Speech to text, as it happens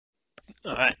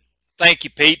All right. Thank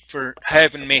you, Pete, for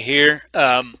having me here.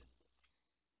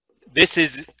 This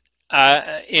is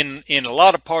in a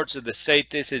lot of parts of the state.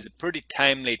 This is a pretty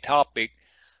timely topic.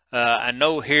 I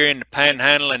know here in the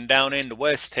Panhandle and down into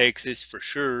West Texas for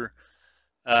sure.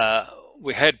 Uh,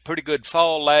 we had pretty good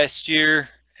fall last year,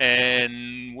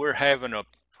 and we're having a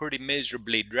pretty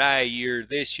miserably dry year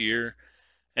this year,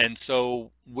 and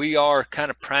so we are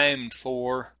kind of primed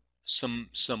for some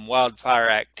wildfire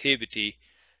activity.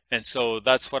 And so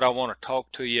that's what I want to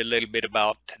talk to you a little bit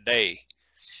about today.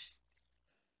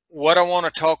 What I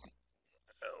want to talk,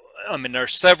 I mean,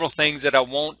 there's several things that I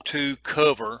want to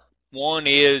cover. One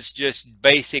is just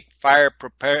basic fire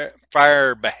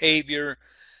behavior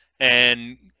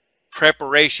and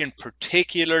preparation,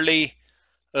 particularly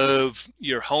of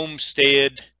your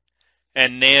homestead.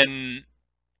 And then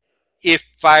if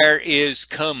fire is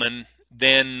coming,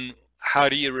 then how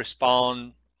do you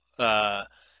respond? Uh,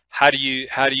 how do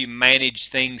you manage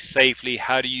things safely?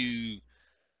 How do you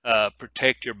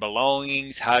protect your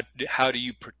belongings? How do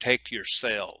you protect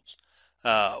yourselves?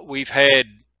 We've had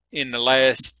in the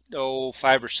last 5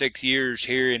 or 6 years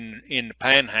here in the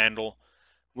Panhandle,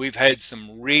 we've had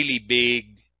some really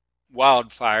big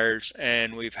wildfires,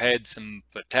 and we've had some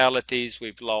fatalities.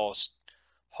 We've lost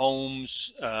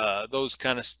homes, those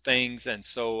kind of things, and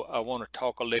so I want to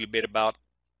talk a little bit about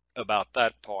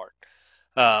that part.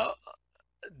 Uh,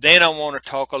 then I want to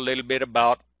talk a little bit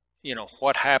about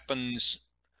what happens,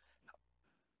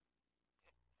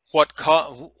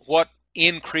 what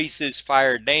increases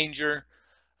fire danger,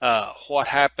 what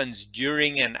happens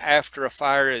during and after a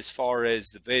fire as far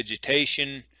as the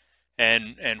vegetation,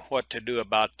 and what to do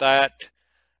about that,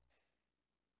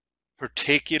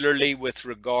 particularly with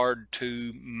regard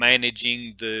to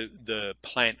managing the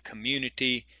plant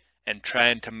community and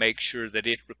trying to make sure that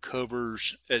it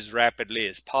recovers as rapidly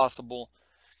as possible.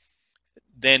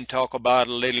 Then talk about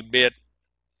a little bit,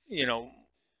 you know,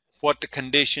 what the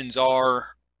conditions are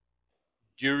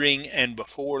during and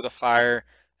before the fire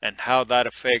and how that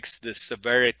affects the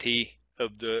severity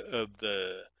of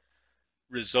the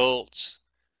results,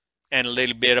 and a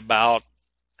little bit about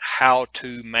how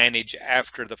to manage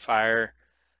after the fire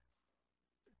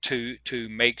to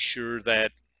make sure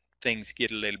that things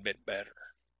get a little bit better.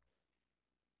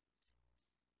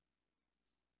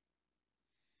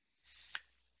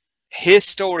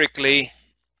 Historically,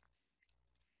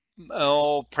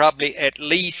 probably at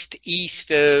least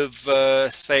east of,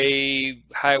 say,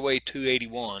 Highway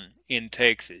 281 in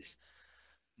Texas,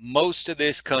 most of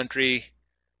this country,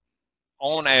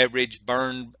 on average,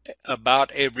 burned about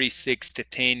every 6 to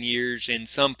 10 years. In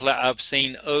I've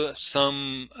seen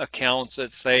some accounts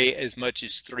that say as much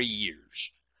as 3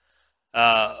 years.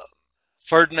 Uh,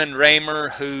 Ferdinand Raymer,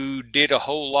 who did a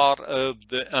whole lot of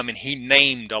I mean, he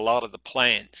named a lot of the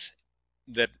plants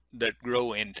that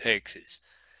grow in Texas.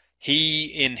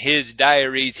 In his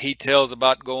diaries, he tells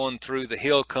about going through the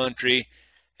hill country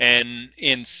and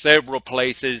in several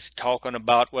places talking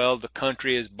about, well, the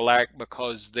country is black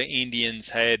because the Indians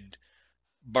had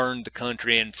burned the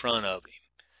country in front of him.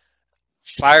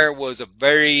 Fire was a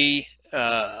very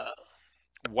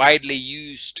widely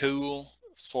used tool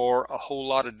for a whole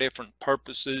lot of different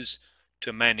purposes: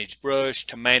 to manage brush,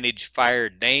 to manage fire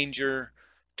danger,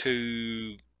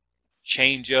 to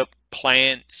change up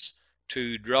plants,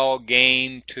 to draw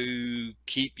game, to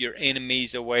keep your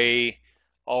enemies away,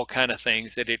 all kind of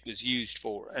things that it was used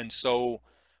for. And so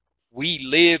we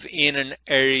live in an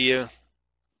area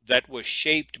that was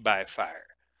shaped by fire.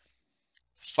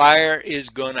 Fire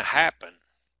is going to happen.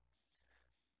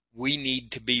 We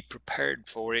need to be prepared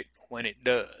for it when it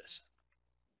does.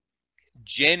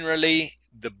 Generally,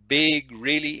 the big,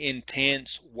 really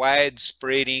intense,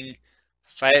 wide-spreading,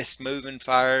 fast-moving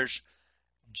fires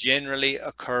generally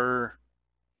occur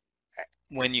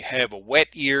when you have a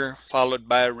wet year followed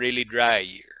by a really dry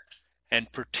year,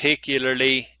 and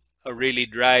particularly a really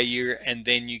dry year, and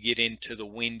then you get into the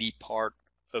windy part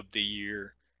of the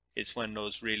year is when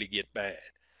those really get bad.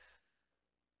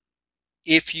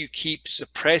 If you keep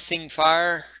suppressing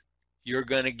fire, you're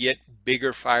going to get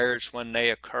bigger fires when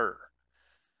they occur.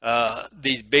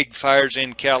 These big fires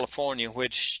in California,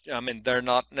 which, I mean, they're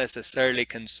not necessarily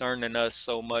concerning us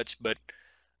so much, but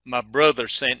my brother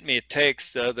sent me a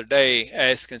text the other day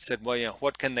asking, said, well,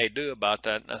 what can they do about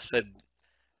that? And I said,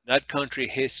 that country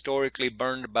historically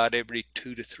burned about every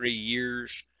 2 to 3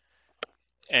 years,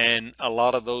 and a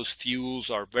lot of those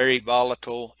fuels are very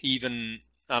volatile. Even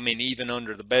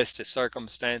under the best of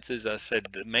circumstances, I said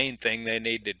the main thing they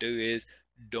need to do is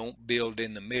don't build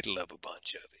in the middle of a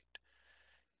bunch of it.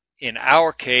 In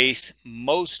our case,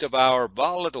 most of our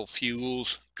volatile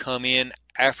fuels come in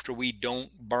after we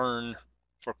don't burn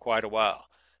for quite a while.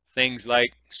 Things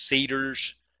like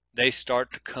cedars, they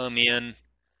start to come in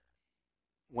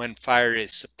when fire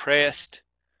is suppressed.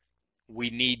 We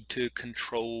need to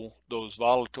control those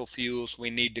volatile fuels. We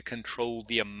need to control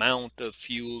the amount of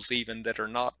fuels even that are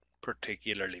not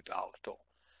particularly volatile.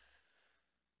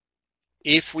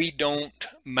 If we don't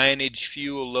manage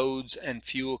fuel loads and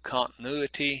fuel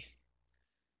continuity,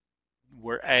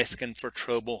 we're asking for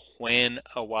trouble when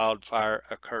a wildfire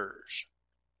occurs.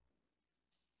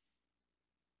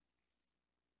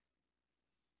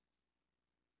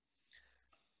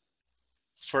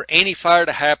 For any fire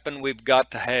to happen, we've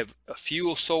got to have a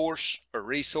fuel source or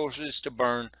resources to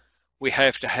burn. We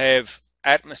have to have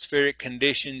atmospheric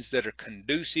conditions that are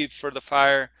conducive for the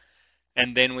fire,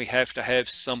 and then we have to have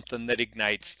something that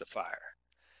ignites the fire.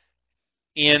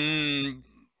 In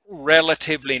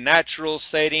relatively natural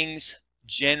settings,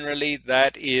 generally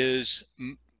that is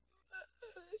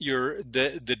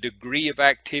the degree of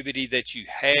activity that you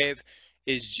have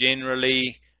is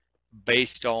generally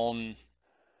based on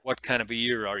what kind of a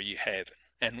year are you having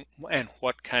and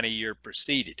what kind of year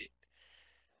preceded it.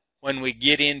 When we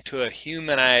get into a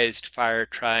humanized fire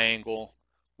triangle,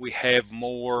 we have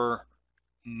more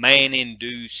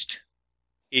man-induced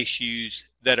issues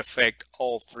that affect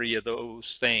all three of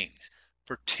those things,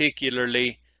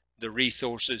 particularly the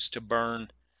resources to burn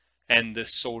and the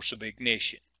source of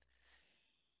ignition.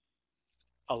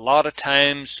 A lot of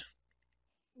times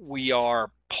we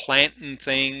are planting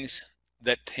things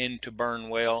that tend to burn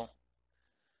well.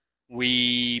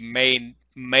 We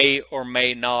may or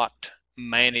may not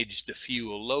manage the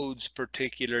fuel loads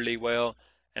particularly well,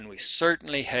 and we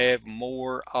certainly have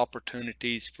more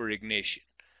opportunities for ignition.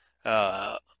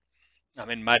 I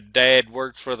mean, my dad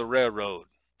worked for the railroad.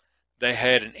 They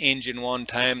had an engine one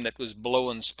time that was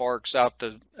blowing sparks out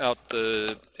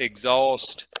the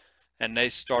exhaust, and they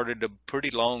started a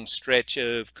pretty long stretch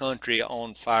of country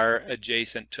on fire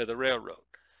adjacent to the railroad.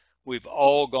 We've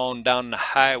all gone down the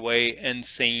highway and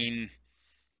seen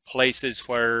places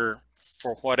where,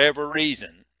 for whatever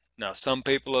reason, now some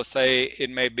people will say it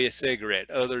may be a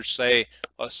cigarette, others say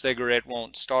a cigarette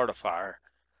won't start a fire,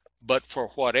 but for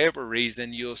whatever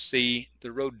reason, you'll see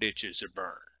the road ditches are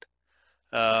burned.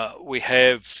 We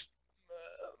have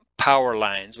power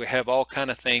lines. We have all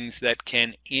kind of things that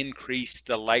can increase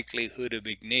the likelihood of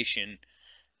ignition,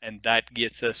 and that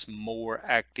gets us more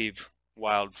active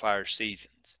wildfire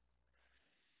seasons.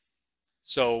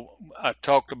 So I've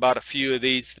talked about a few of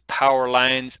these, the power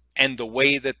lines and the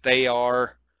way that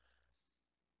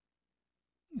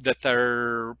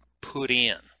they're put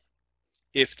in.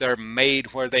 If they're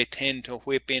made where they tend to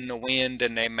whip in the wind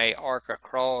and they may arc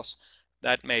across,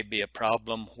 that may be a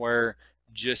problem, where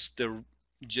just a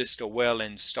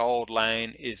well-installed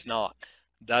line is not.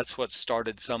 That's what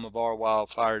started some of our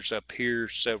wildfires up here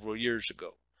several years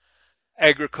ago.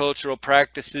 Agricultural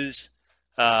practices,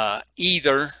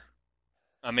 either,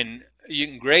 I mean, you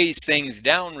can graze things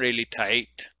down really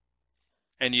tight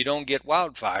and you don't get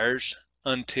wildfires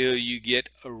until you get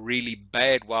a really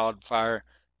bad wildfire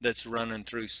that's running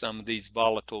through some of these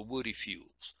volatile woody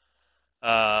fuels.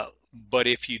 But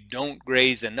if you don't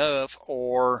graze enough,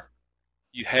 or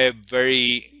you have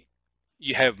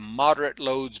moderate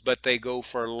loads but they go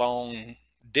for long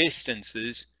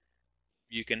distances,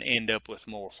 you can end up with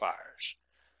more fires.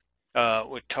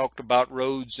 We talked about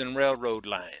roads and railroad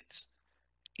lines.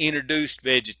 Introduced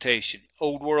vegetation.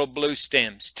 Old world blue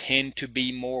stems tend to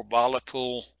be more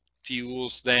volatile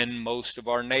fuels than most of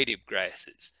our native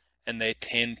grasses, and they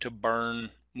tend to burn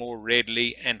more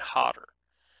readily and hotter.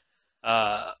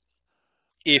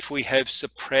 If we have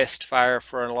suppressed fire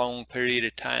for a long period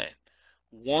of time,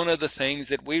 one of the things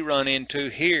that we run into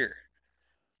here,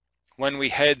 when we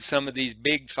had some of these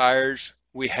big fires,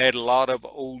 we had a lot of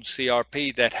old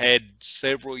CRP that had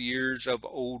several years of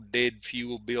old dead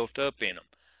fuel built up in them.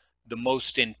 The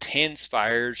most intense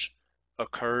fires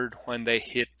occurred when they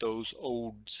hit those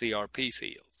old CRP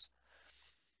fields.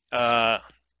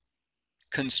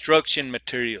 Construction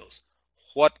materials.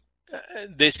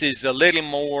 This is a little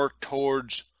more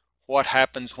towards what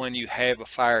happens when you have a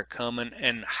fire coming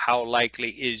and how likely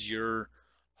is your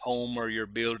home or your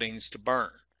buildings to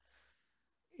burn.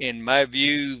 In my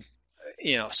view,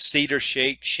 cedar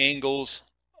shake shingles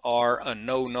are a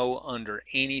no-no under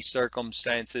any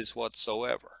circumstances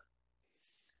whatsoever.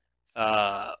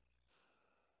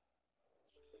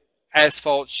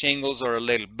 Asphalt shingles are a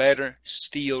little better.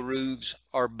 Steel roofs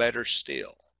are better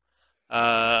still.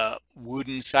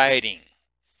 Wooden siding,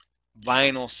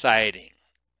 vinyl siding,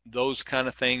 those kind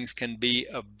of things can be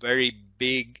a very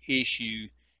big issue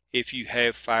if you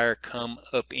have fire come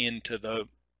up into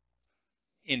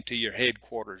your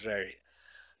headquarters area.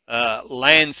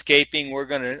 Landscaping,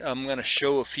 I'm gonna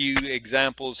show a few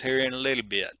examples here in a little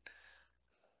bit.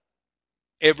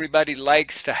 Everybody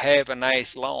likes to have a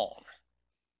nice lawn.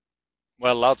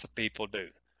 Well, lots of people do.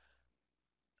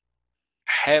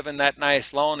 Having that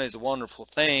nice lawn is a wonderful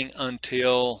thing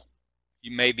until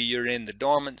maybe you're in the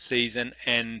dormant season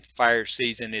and fire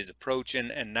season is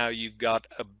approaching, and now you've got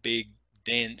a big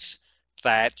dense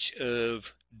thatch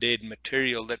of dead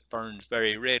material that burns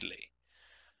very readily.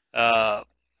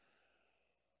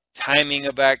 Timing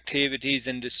of activities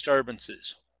and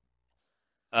disturbances.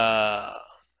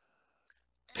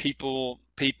 People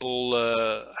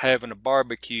having a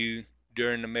barbecue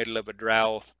during the middle of a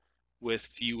drought with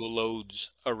fuel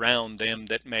loads around them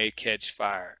that may catch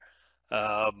fire.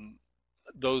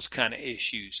 Those kind of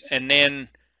issues. And then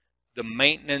the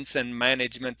maintenance and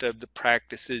management of the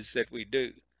practices that we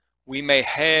do. We may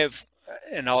have,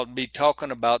 and I'll be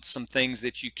talking about some things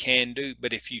that you can do,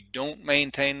 but if you don't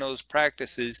maintain those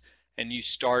practices and you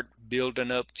start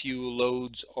building up fuel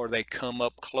loads or they come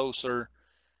up closer,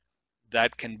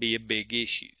 that can be a big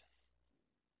issue.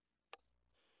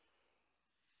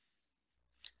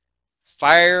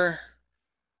 Fire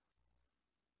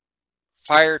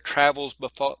travels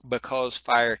because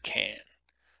fire can.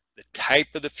 The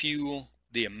type of the fuel,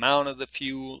 the amount of the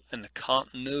fuel, and the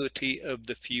continuity of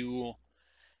the fuel,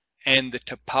 and the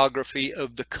topography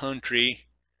of the country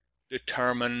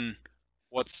determine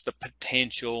what's the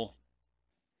potential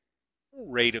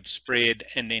rate of spread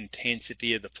and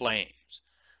intensity of the flames.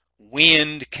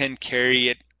 Wind can carry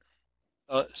it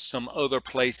some other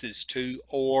places too,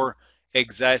 or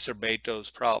exacerbate those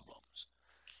problems.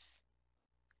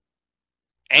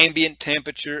 Ambient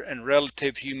temperature and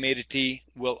relative humidity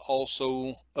will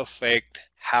also affect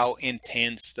how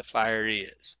intense the fire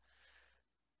is.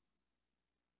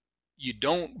 You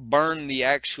don't burn the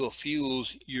actual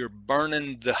fuels, you're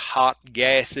burning the hot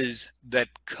gases that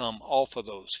come off of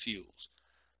those fuels.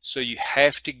 So you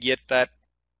have to get that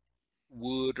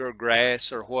wood or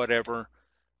grass or whatever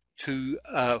to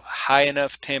a high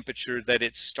enough temperature that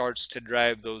it starts to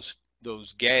drive those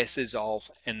gases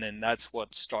off, and then that's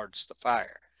what starts the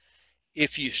fire.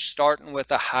 If you're starting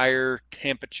with a higher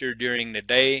temperature during the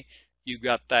day, you've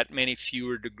got that many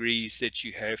fewer degrees that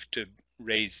you have to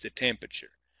raise the temperature.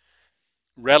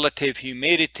 Relative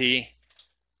humidity,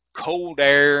 cold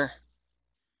air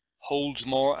holds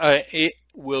more, at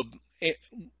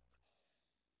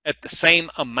the same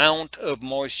amount of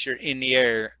moisture in the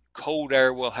air, cold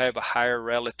air will have a higher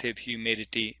relative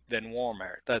humidity than warm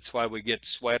air. That's why we get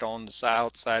sweat on the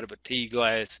outside of a tea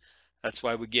glass. That's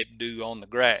why we get dew on the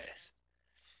grass.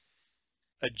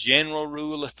 A general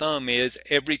rule of thumb is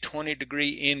every 20-degree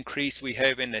increase we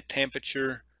have in the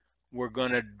temperature,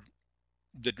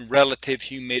 the relative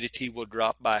humidity will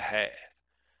drop by half.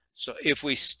 So if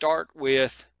we start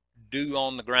with dew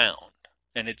on the ground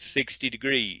and it's 60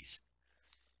 degrees,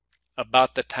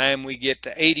 about the time we get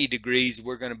to 80 degrees,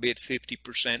 we're going to be at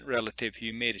 50% relative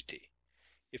humidity.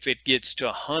 If it gets to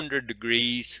 100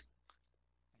 degrees,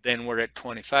 then we're at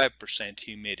 25%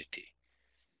 humidity.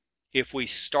 If we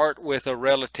start with a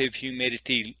relative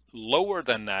humidity lower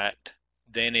than that,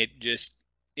 then it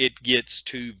gets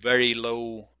to very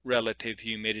low relative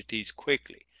humidities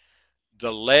quickly.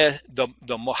 The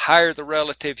higher the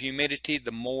relative humidity,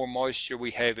 the more moisture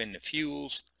we have in the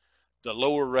fuels. The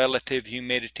lower relative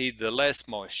humidity, the less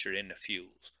moisture in the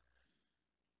fuels.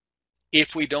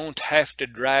 If we don't have to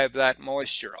drive that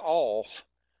moisture off,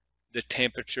 the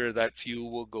temperature of that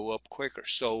fuel will go up quicker.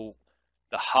 So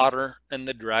the hotter and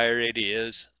the drier it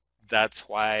is, that's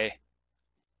why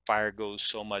fire goes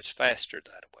so much faster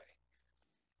that way.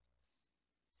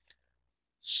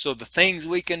 So the things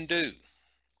we can do,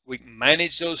 we can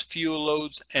manage those fuel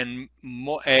loads, and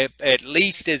at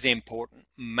least as important,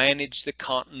 manage the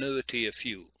continuity of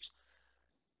fuels.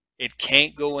 It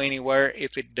can't go anywhere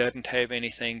if it doesn't have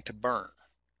anything to burn,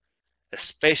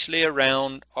 especially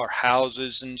around our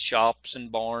houses and shops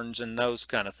and barns and those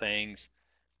kind of things.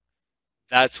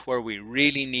 That's where we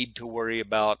really need to worry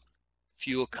about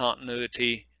fuel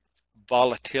continuity,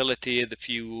 volatility of the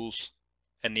fuels,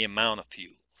 and the amount of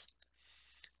fuels.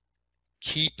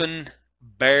 Keeping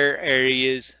bare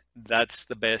areas, that's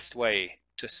the best way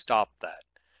to stop that.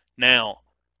 Now,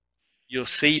 you'll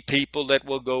see people that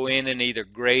will go in and either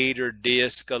grade or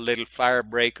disc a little fire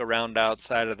break around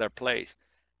outside of their place.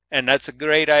 And that's a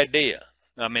great idea.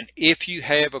 I mean, if you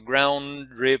have a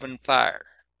ground-driven fire,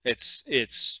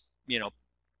 it's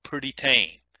pretty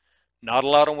tame. Not a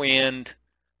lot of wind,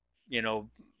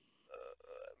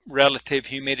 relative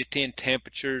humidity and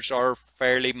temperatures are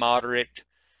fairly moderate.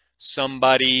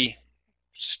 Somebody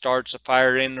starts a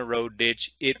fire in the road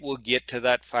ditch, it will get to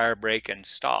that fire break and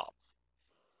stop.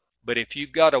 But if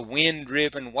you've got a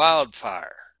wind-driven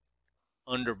wildfire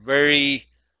under very,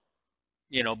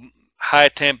 high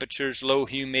temperatures, low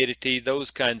humidity,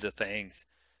 those kinds of things,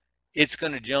 it's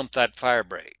going to jump that fire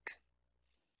break.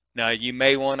 Now, you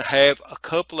may want to have a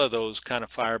couple of those kind of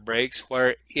fire breaks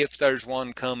where if there's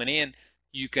one coming in,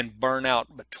 you can burn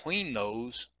out between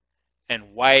those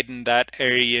and widen that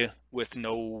area with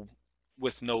no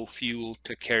fuel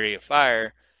to carry a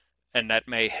fire, and that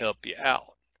may help you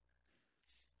out.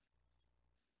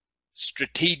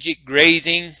 Strategic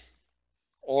grazing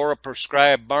or a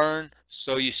prescribed burn.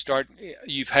 So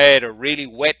you've had a really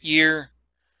wet year,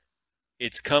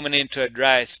 it's coming into a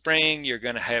dry spring, you're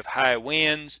going to have high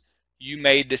winds. You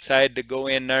may decide to go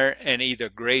in there and either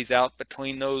graze out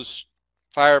between those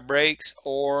fire breaks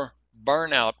or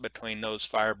burn out between those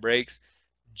fire breaks,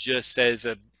 just as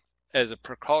a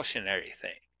precautionary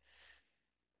thing.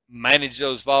 Manage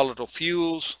those volatile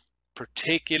fuels,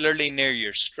 particularly near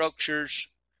your structures.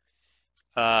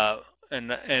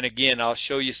 And again, I'll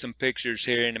show you some pictures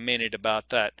here in a minute about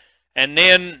that. And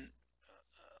then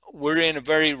we're in a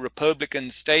very Republican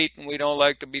state, and we don't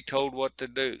like to be told what to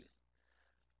do.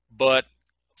 But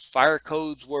fire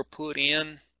codes were put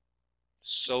in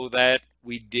so that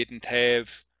we didn't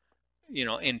have,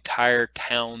 entire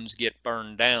towns get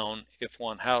burned down if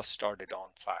one house started on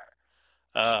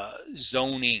fire.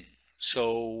 Zoning.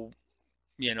 So,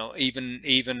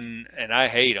 even, and I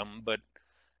hate them, but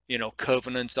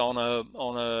covenants on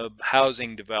a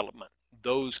housing development,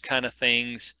 those kind of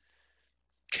things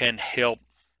can help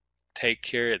take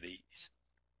care of these.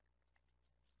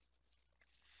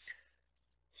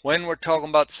 When we're talking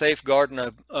about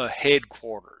safeguarding a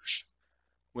headquarters,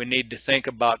 we need to think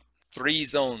about 3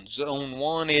 zones. Zone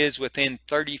 1 is within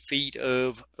 30 feet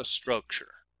of a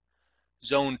structure.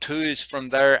 Zone 2 is from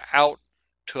there out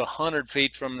to 100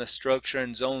 feet from the structure,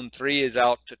 and zone 3 is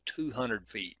out to 200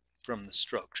 feet from the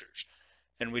structures.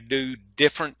 And we do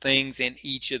different things in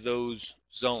each of those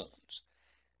zones.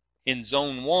 In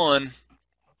zone 1,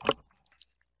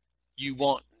 you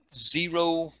want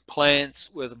 0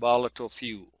 plants with volatile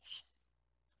fuels.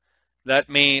 That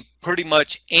means pretty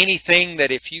much anything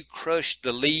that if you crush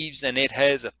the leaves and it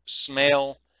has a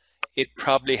smell, it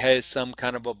probably has some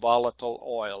kind of a volatile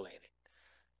oil in it.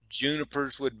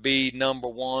 Junipers would be number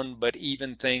 1, but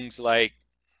even things like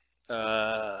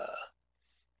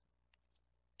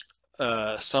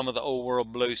some of the old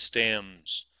world blue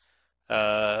stems,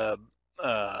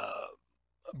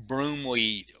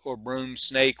 broomweed or broom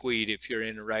snakeweed if you're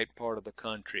in the right part of the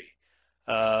country.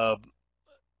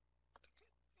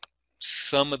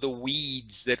 Some of the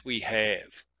weeds that we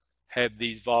have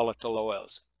these volatile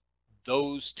oils.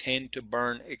 Those tend to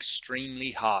burn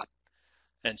extremely hot,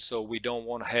 and so we don't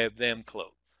want to have them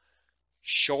close.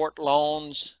 Short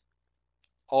lawns,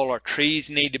 all our trees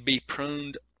need to be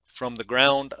pruned from the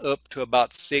ground up to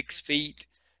about 6 feet,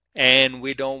 and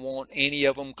we don't want any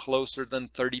of them closer than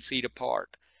 30 feet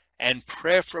apart, and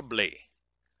preferably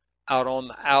out on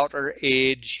the outer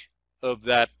edge of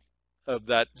that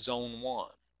zone 1.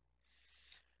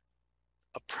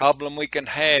 A problem we can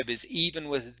have is even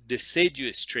with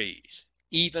deciduous trees,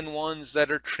 even ones that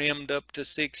are trimmed up to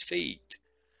 6 feet,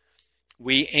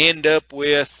 we end up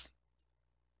with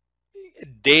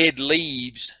dead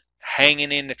leaves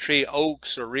hanging in the tree.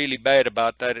 Oaks are really bad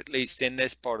about that, at least in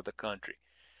this part of the country.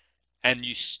 And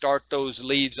you start those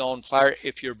leaves on fire.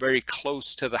 If you're very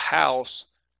close to the house,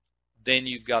 then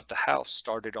you've got the house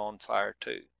started on fire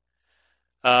too.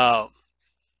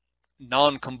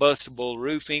 Non-combustible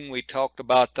roofing, we talked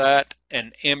about that,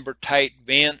 and ember-tight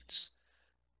vents.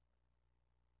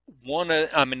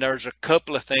 There's a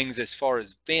couple of things as far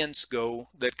as vents go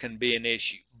that can be an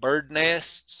issue. Bird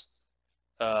nests,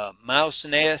 mouse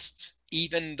nests,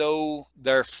 even though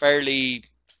they're fairly,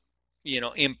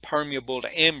 impermeable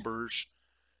to embers,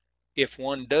 if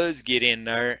one does get in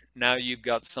there, now you've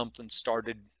got something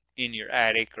started in your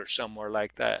attic or somewhere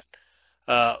like that.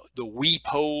 The weep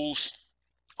holes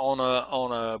on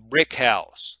a brick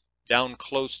house down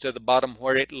close to the bottom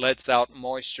where it lets out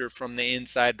moisture from the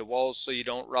inside the walls so you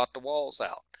don't rot the walls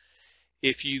out.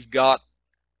 If you've got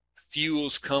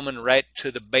fuels coming right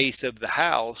to the base of the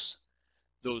house,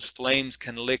 those flames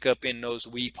can lick up in those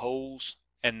weep holes,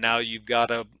 and now you've got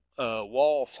a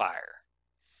wall fire.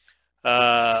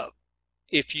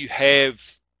 If you have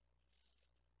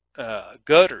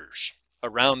gutters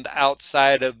around the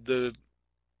outside of the,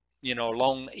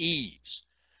 along the eaves,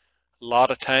 a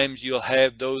lot of times you'll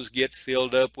have those get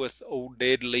filled up with old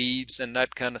dead leaves and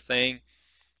that kind of thing.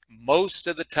 Most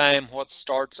of the time what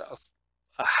starts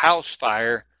a house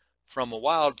fire from a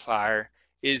wildfire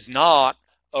is not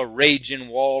a raging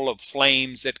wall of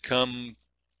flames that come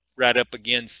right up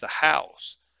against the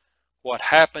house. What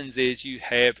happens is you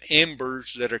have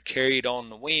embers that are carried on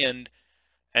the wind,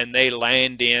 and they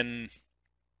land in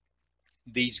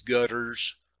these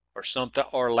gutters or something,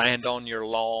 or land on your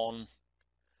lawn,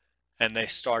 and they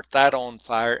start that on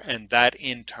fire, and that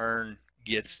in turn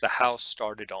gets the house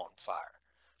started on fire.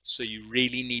 So you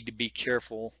really need to be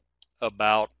careful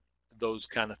about those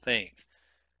kind of things.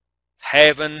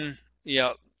 Having,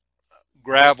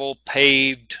 gravel,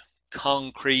 paved,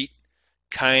 concrete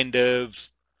kind of,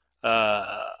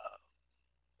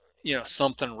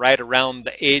 something right around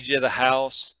the edge of the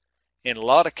house. In a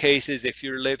lot of cases, if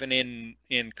you're living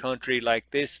in country like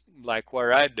this, like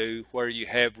where I do, where you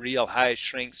have real high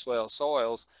shrink swell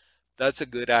soils, that's a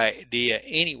good idea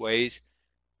anyways,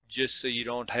 just so you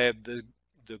don't have the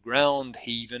ground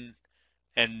heaving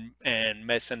and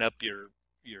messing up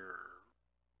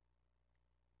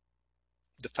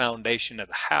the foundation of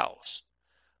the house.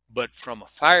 But from a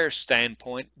fire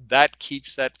standpoint, that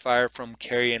keeps that fire from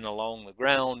carrying along the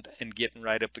ground and getting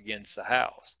right up against the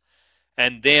house.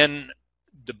 And then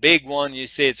the big one, you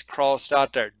see it's crossed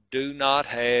out there, do not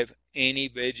have any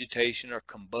vegetation or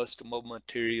combustible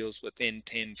materials within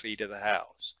 10 feet of the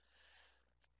house.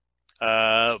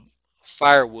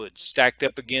 Firewood stacked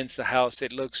up against the house,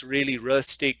 it looks really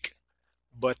rustic,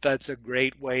 but that's a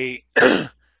great way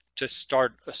to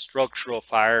start a structural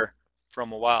fire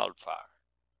from a wildfire.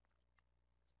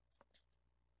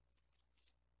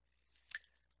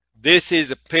 This is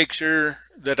a picture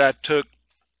that I took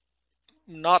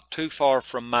not too far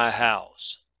from my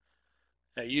house.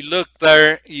 Now you look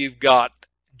there, you've got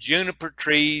juniper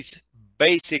trees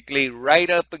basically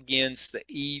right up against the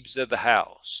eaves of the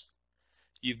house.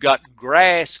 You've got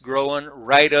grass growing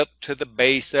right up to the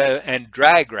base of, and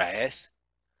dry grass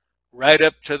right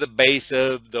up to the base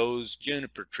of those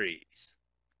juniper trees.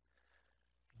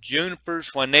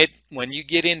 Junipers, when you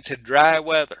get into dry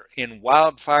weather, in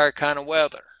wildfire kind of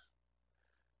weather,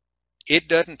 it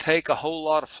doesn't take a whole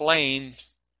lot of flame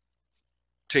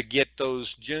to get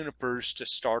those junipers to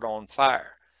start on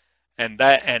fire. And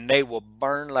they will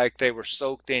burn like they were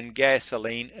soaked in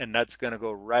gasoline, and that's going to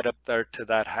go right up there to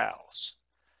that house.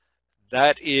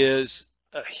 That is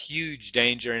a huge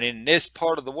danger. And in this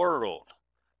part of the world,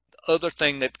 the other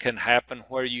thing that can happen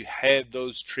where you have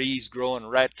those trees growing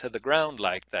right to the ground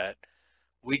like that,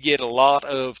 we get a lot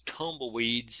of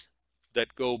tumbleweeds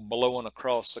that go blowing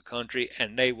across the country,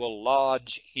 and they will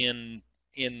lodge in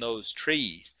those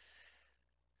trees.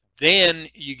 Then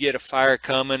you get a fire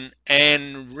coming,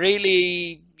 and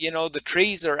really, the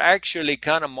trees are actually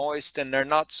kind of moist and they're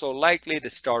not so likely to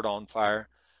start on fire.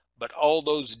 But all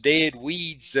those dead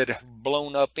weeds that have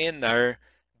blown up in there,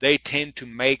 they tend to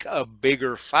make a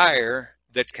bigger fire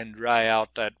that can dry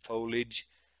out that foliage,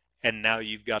 and now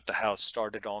you've got the house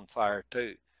started on fire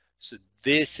too. So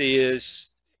this is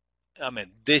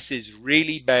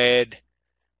really bad.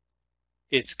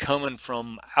 It's coming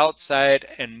from outside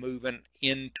and moving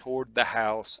in toward the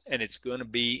house, and it's going to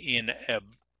be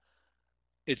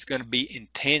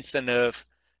intense enough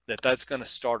that that's going to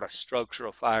start a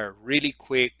structural fire really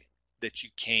quick that you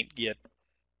can't get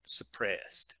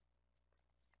suppressed.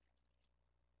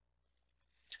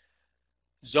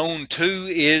 Zone 2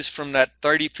 is from that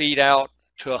 30 feet out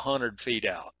to 100 feet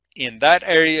out. In that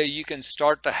area, you can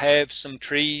start to have some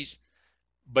trees,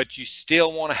 but you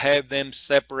still want to have them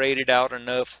separated out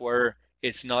enough where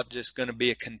it's not just going to be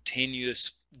a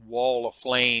continuous wall of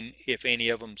flame if any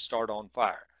of them start on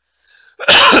fire.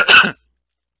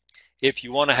 If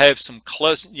you want to have some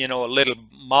cluster, a little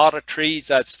mott of trees,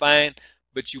 that's fine,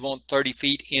 but you want 30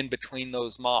 feet in between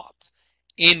those mottes.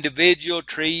 Individual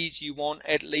trees, you want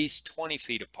at least 20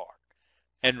 feet apart.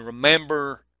 And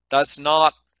remember, that's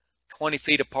not 20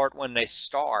 feet apart when they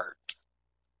start.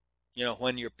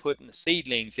 When you're putting the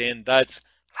seedlings in, that's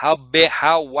how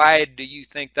wide do you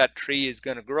think that tree is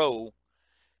going to grow?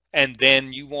 And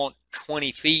then you want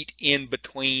 20 feet in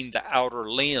between the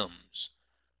outer limbs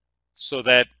so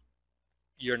that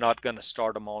you're not going to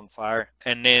start them on fire.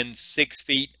 And then 6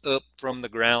 feet up from the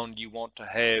ground, you want to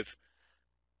have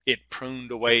it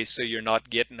pruned away so you're not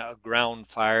getting a ground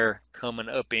fire coming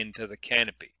up into the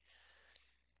canopy.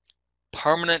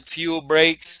 Permanent fuel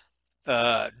breaks,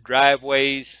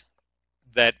 driveways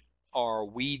that are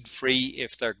weed free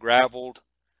if they're graveled.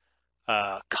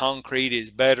 Concrete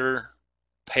is better.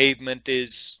 Pavement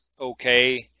is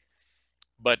okay.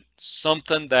 But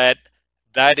something that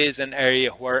is an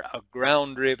area where a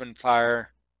ground driven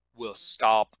fire will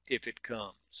stop if it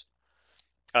comes.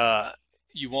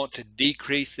 You want to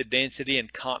decrease the density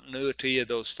and continuity of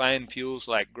those fine fuels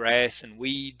like grass and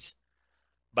weeds.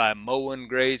 by mowing,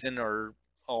 grazing, or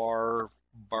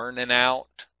burning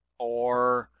out,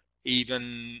 or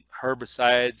even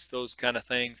herbicides, those kind of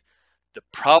things. The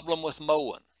problem with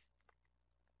mowing,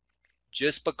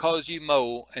 just because you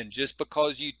mow and just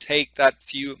because you take that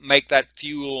fuel, make that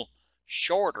fuel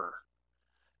shorter,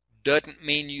 doesn't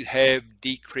mean you have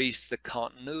decreased the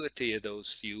continuity of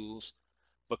those fuels,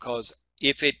 because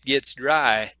if it gets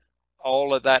dry,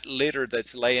 all of that litter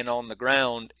that's laying on the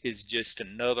ground is just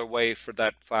another way for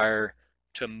that fire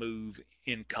to move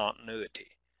in continuity.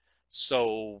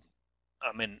 So,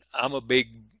 I mean, I'm a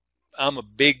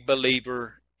big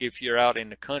believer, if you're out in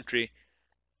the country,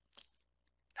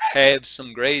 have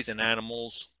some grazing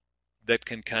animals that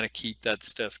can kind of keep that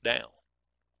stuff down.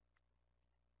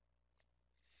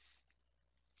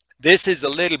 This is a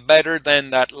little better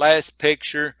than that last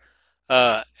picture.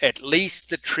 At least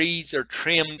the trees are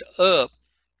trimmed up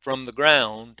from the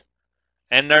ground,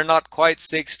 and they're not quite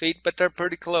 6 feet, but they're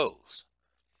pretty close.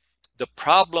 The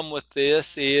problem with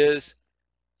this is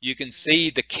you can see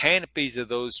the canopies of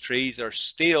those trees are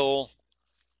still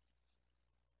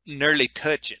nearly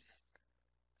touching.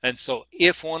 And so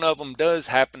if one of them does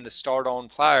happen to start on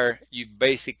fire, you've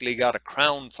basically got a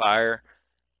crown fire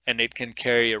and it can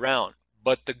carry around.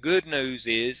 But the good news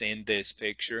is, in this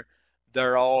picture,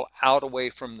 they're all out away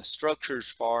from the structures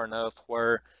far enough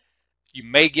where you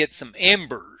may get some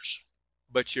embers,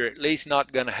 but you're at least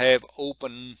not going to have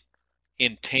open,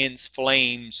 intense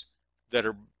flames that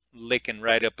are licking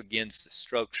right up against the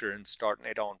structure and starting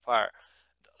it on fire.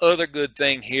 The other good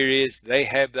thing here is they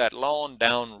have that lawn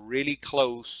down really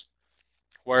close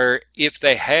where if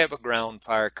they have a ground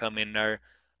fire come in there,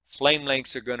 flame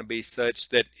lengths are going to be such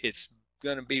that it's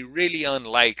going to be really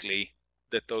unlikely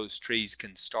that those trees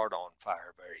can start on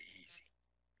fire very easy.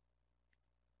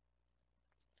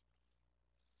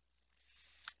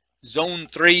 Zone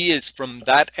 3 is from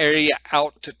that area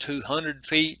out to 200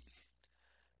 feet.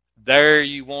 There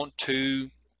you want to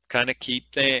kind of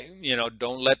keep things,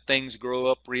 don't let things grow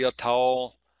up real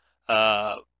tall.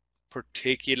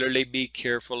 Particularly be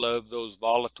careful of those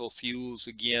volatile fuels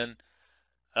again.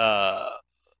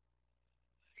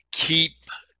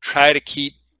 Try to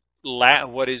keep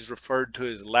what is referred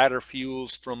to as ladder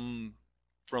fuels from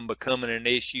becoming an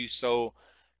issue. So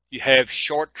you have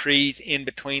short trees in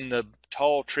between the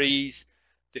tall trees.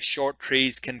 The short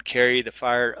trees can carry the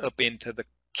fire up into the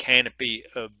canopy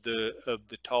of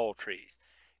the tall trees.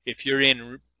 If you're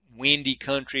in windy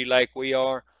country like we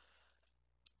are,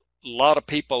 a lot of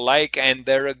people like, and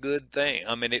they're a good thing.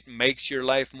 I mean, it makes your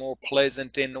life more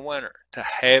pleasant in the winter to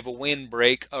have a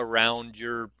windbreak around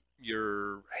your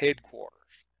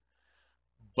headquarters.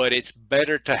 But it's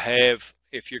better to have,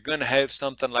 if you're going to have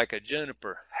something like a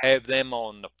juniper, have them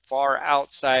on the far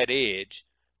outside edge,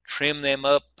 trim them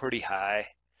up pretty high,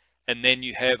 and then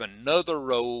you have another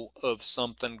row of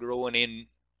something growing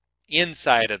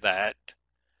inside of that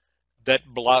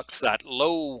blocks that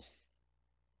low,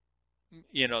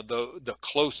 the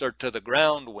closer to the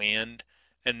ground wind,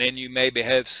 and then you maybe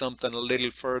have something a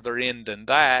little further in than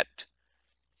that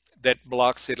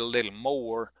blocks it a little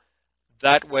more.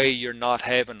 That way you're not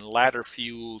having ladder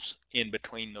fuels in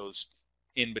between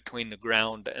the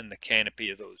ground and the canopy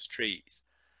of those trees.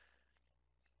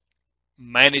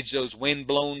 Manage those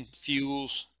wind-blown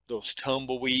fuels, those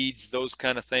tumbleweeds, those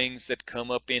kind of things that come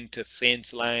up into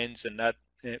fence lines and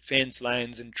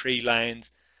tree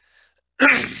lines.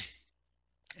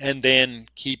 And then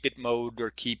keep it mowed or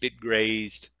keep it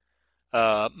grazed.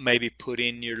 Maybe put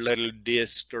in your little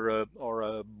disc or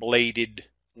a bladed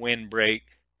windbreak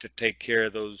to take care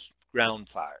of those ground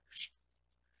fires.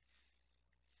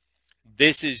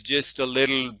 This is just a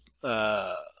little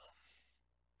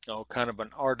kind of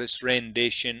an artist's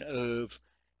rendition of,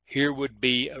 here would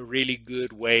be a really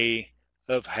good way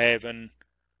of having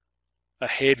a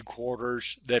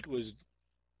headquarters that was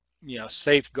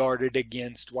safeguarded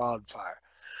against wildfire.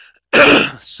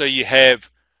 So you have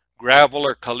gravel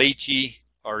or caliche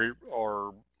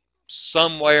or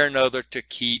some way or another to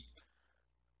keep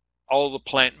all the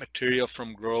plant material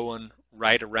from growing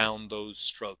right around those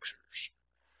structures.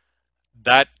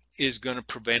 That is going to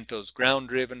prevent those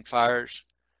ground-driven fires.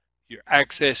 Your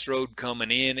access road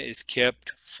coming in is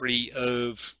kept free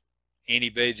of any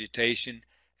vegetation,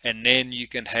 and then you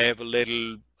can have a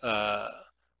little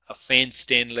a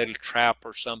fenced-in little trap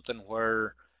or something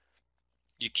where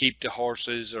you keep the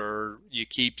horses or you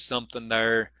keep something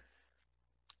there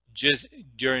just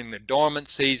during the dormant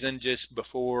season, just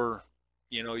before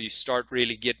you start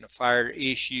really getting a fire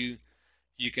issue.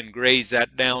 You can graze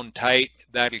that down tight.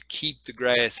 That'll keep the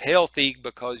grass healthy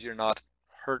because you're not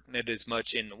hurting it as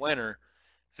much in the winter,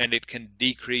 and it can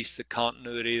decrease the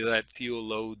continuity of that fuel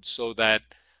load so that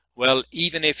Well,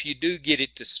 even if you do get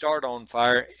it to start on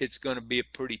fire, it's going to be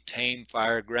a pretty tame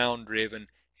fire, ground driven.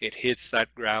 It hits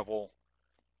that gravel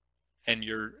and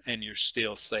you're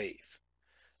still safe.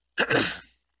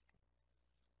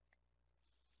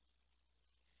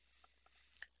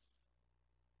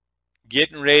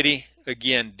 Getting ready,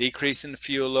 again, decreasing the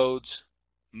fuel loads,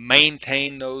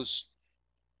 maintain those,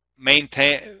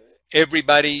 maintain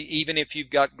everybody, even if you've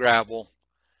got gravel,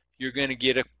 you're going to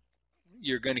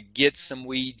get some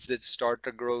weeds that start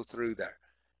to grow through there.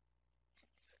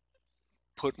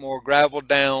 Put more gravel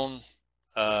down,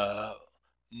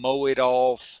 mow it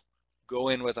off, go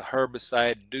in with a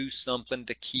herbicide, do something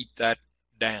to keep that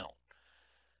down.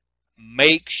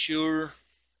 Make sure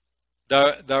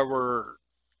there were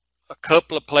a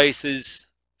couple of places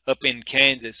up in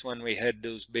Kansas when we had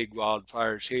those big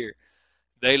wildfires here.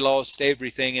 They lost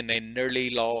everything and they nearly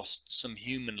lost some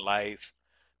human life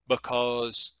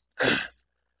because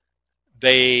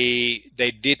they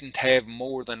didn't have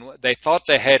more than, they thought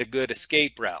they had a good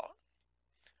escape route,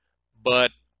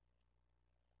 but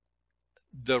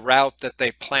the route that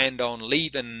they planned on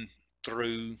leaving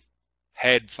through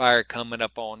had fire coming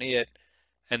up on it,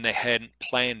 and they hadn't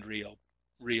planned real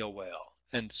well,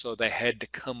 and so they had to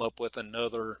come up with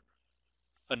another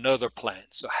plan.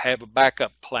 So have a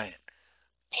backup plan.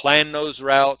 Plan those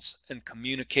routes and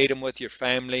communicate them with your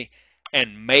family,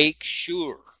 and make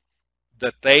sure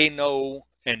that they know,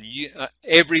 and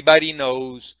everybody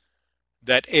knows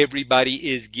that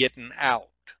everybody is getting out.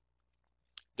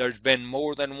 There's been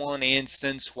more than one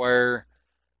instance where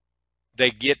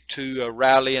they get to a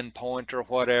rallying point or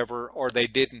whatever, or they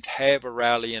didn't have a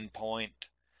rallying point.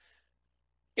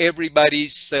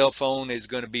 Everybody's cell phone is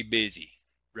going to be busy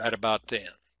right about then.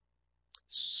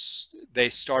 They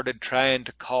started trying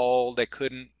to call. They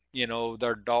couldn't,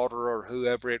 their daughter or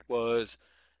whoever it was,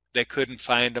 they couldn't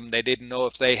find them. They didn't know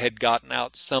if they had gotten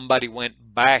out. Somebody went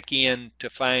back in to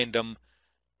find them,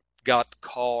 got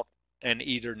caught, and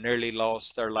either nearly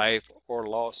lost their life or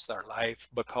lost their life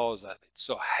because of it.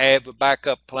 So have a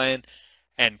backup plan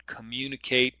and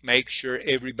communicate. Make sure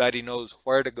everybody knows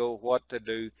where to go, what to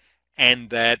do, and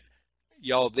that,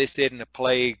 y'all, this isn't a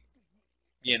play.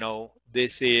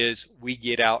 This is, we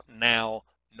get out now.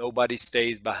 Nobody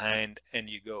stays behind, and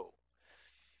you go.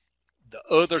 The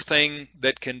other thing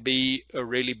that can be a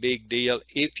really big deal,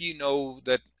 if you know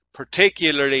that,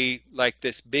 particularly like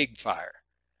this big fire,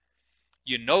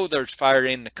 there's fire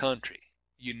in the country.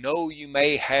 You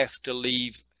may have to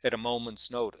leave at a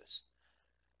moment's notice.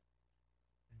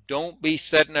 Don't be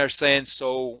sitting there saying,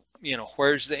 so,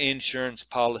 where's the insurance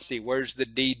policy? Where's the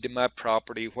deed to my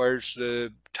property? Where's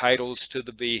the titles to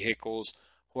the vehicles?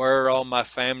 Where are all my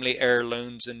family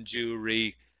heirlooms and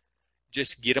jewelry?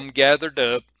 Just get them gathered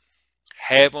up,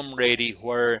 have them ready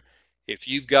where if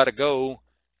you've got to go,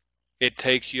 it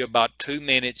takes you about 2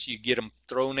 minutes. You get them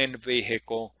thrown in the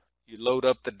vehicle. You load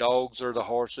up the dogs or the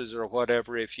horses or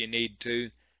whatever if you need to,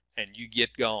 and you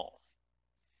get gone.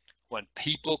 When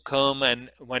people come, and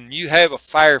when you have a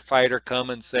firefighter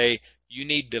come and say, you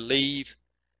need to leave,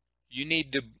 you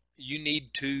need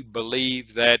to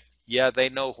believe that, yeah, they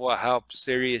know how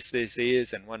serious this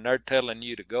is, and when they're telling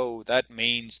you to go, that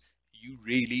means you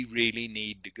really, really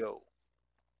need to go.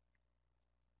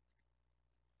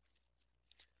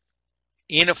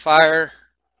 In a fire,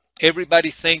 everybody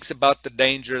thinks about the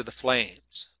danger of the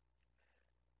flames,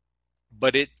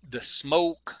 but the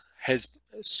smoke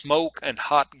and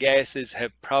hot gases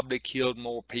have probably killed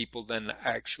more people than the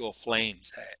actual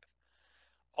flames have.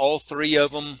 All three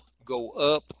of them go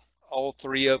up, all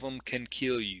three of them can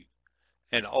kill you,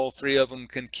 and all three of them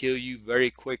can kill you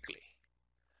very quickly.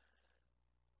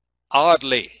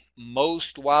 Oddly,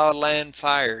 most wildland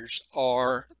fires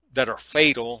that are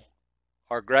fatal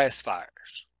are grass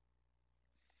fires.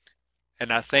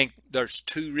 And I think there's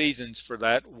two reasons for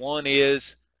that. One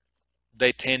is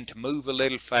they tend to move a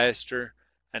little faster,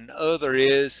 and the other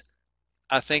is,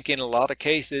 I think in a lot of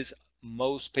cases,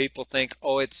 most people think,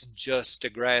 oh, it's just a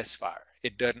grass fire.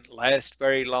 It doesn't last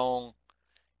very long.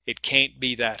 It can't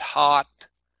be that hot.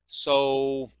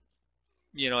 So,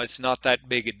 it's not that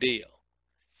big a deal.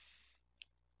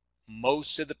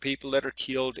 Most of the people that are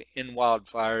killed in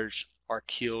wildfires are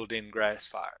killed in grass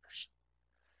fires.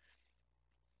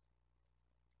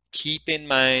 Keep in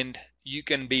mind, you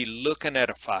can be looking at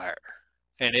a fire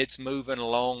and it's moving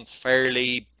along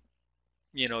fairly,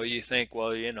 you think,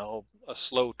 well, a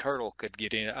slow turtle could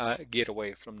get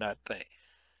away from that thing.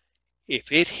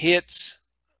 If it hits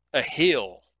a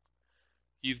hill,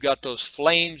 you've got those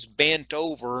flames bent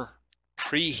over,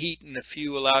 preheating the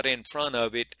fuel out in front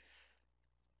of it,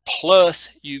 plus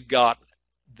you've got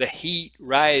the heat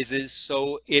rises,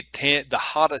 so the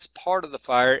hottest part of the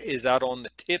fire is out on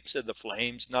the tips of the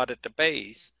flames, not at the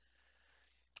base.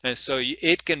 And so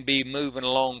it can be moving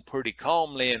along pretty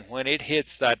calmly, and when it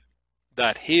hits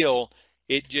that hill,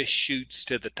 it just shoots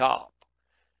to the top,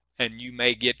 and you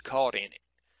may get caught in it.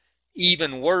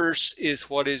 Even worse is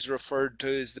what is referred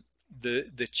to as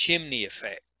the chimney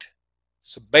effect.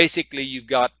 So basically, you've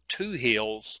got two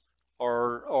hills,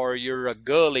 or you're a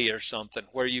gully or something,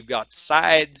 where you've got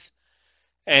sides,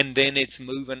 and then it's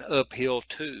moving uphill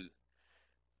too.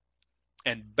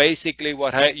 And basically,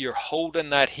 you're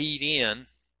holding that heat in,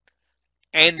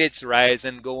 and it's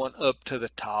rising, going up to the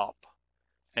top,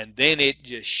 and then it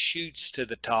just shoots to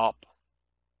the top,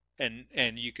 and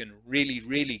you can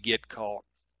really get caught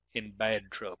in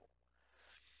bad trouble.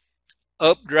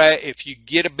 Updraft, if you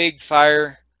get a big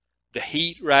fire, the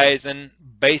heat rising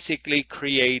basically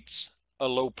creates a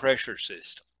low pressure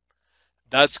system.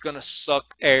 That's going to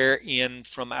suck air in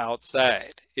from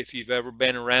outside. If you've ever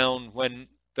been around when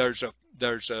there's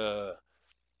a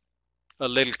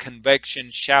little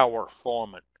convection shower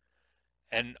forming,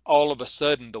 and all of a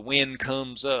sudden the wind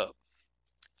comes up,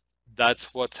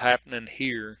 that's what's happening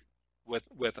here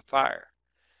with a fire.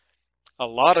 A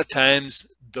lot of times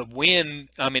the wind,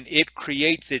 it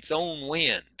creates its own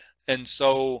wind. And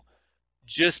so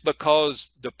just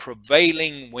because the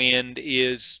prevailing wind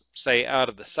is, say, out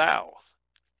of the south,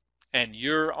 and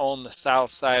you're on the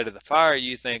south side of the fire,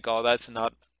 you think, oh, that's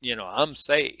not, I'm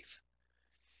safe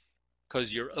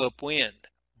because you're upwind.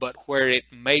 But where it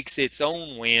makes its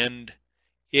own wind,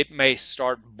 it may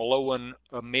start blowing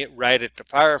right at the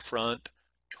fire front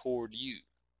toward you.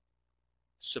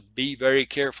 So be very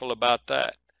careful about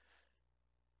that.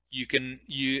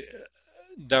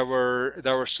 There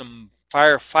were some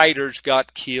firefighters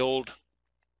got killed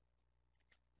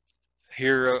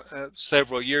here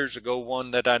several years ago, one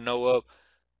that I know of.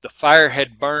 The fire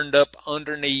had burned up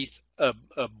underneath a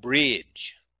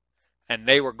bridge, and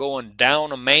they were going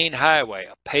down a main highway,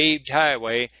 a paved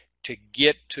highway, to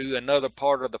get to another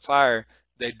part of the fire.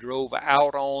 They drove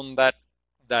out on that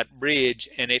bridge,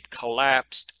 and it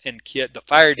collapsed and killed. The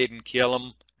fire didn't kill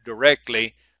them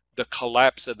directly. The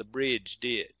collapse of the bridge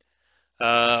did.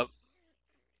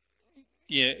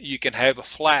 You can have a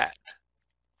flat.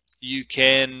 You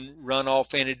can run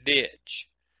off in a ditch.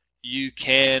 You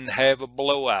can have a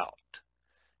blowout.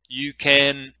 You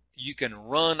can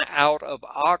run out of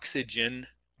oxygen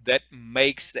that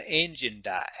makes the engine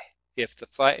die if the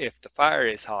fire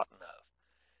is hot enough,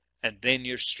 and then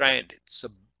you're stranded. So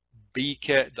be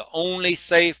careful. The only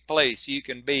safe place you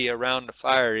can be around the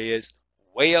fire is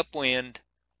way upwind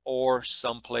or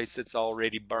someplace that's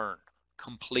already burned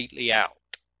completely out.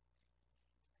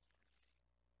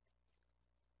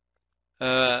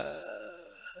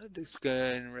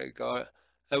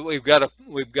 We've got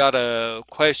a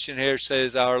question here.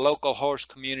 Says our local horse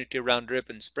community around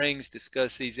Dripping Springs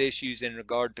discuss these issues in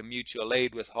regard to mutual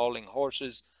aid with hauling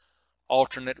horses,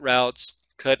 alternate routes,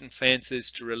 cutting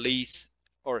fences to release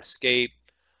or escape.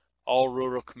 All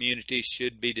rural communities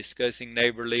should be discussing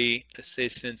neighborly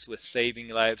assistance with saving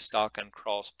livestock and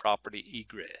cross-property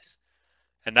egress.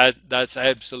 And that's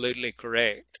absolutely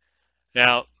correct.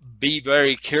 Now, be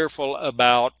very careful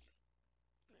about,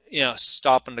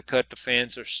 stopping to cut the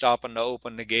fence or stopping to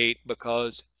open the gate,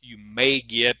 because you may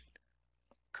get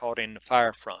caught in the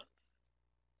fire front.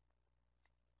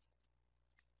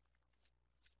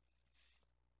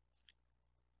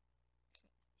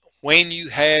 When you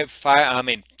have fire,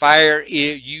 fire,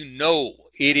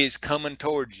 it is coming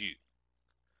towards you.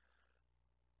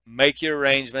 Make your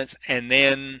arrangements, and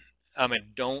then,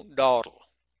 don't dawdle.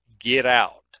 Get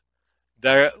out.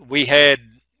 We had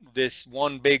this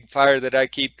one big fire that I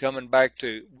keep coming back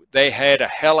to. They had a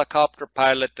helicopter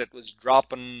pilot that was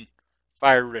dropping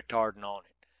fire retardant on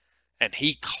it, and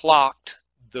he clocked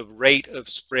the rate of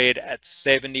spread at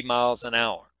 70 miles an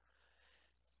hour.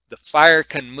 The fire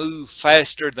can move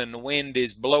faster than the wind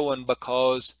is blowing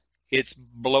because it's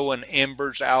blowing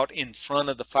embers out in front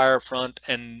of the fire front,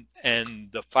 and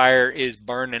the fire is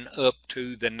burning up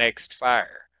to the next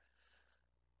fire.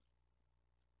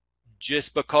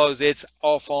 Just because it's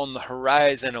off on the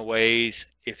horizon a ways,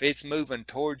 if it's moving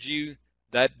towards you,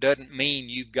 that doesn't mean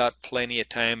you've got plenty of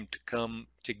time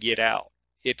to get out.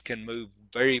 It can move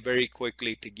very, very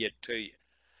quickly to get to you.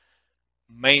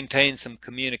 Maintain some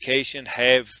communication,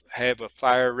 have a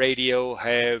fire radio,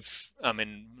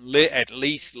 at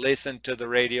least listen to the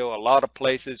radio. A lot of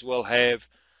places will have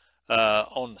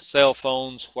on the cell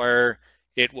phones where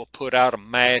it will put out a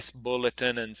mass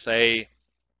bulletin and say,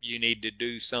 you need to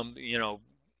do something,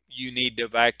 you need to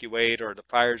evacuate, or the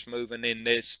fire's moving in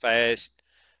this fast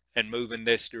and moving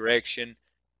this direction.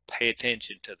 pay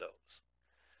attention to those.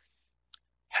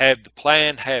 Have the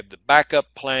plan, have the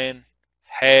backup plan,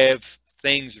 have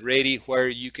things ready where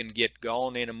you can get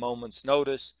gone in a moment's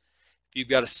notice. If you've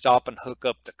got to stop and hook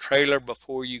up the trailer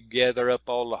before you gather up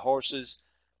all the horses,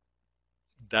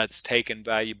 that's taking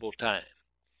valuable time.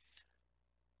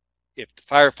 If the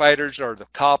firefighters or the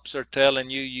cops are telling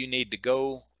you you need to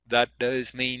go, that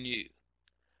does mean you.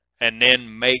 And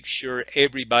then make sure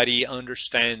everybody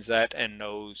understands that and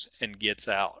knows and gets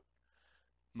out.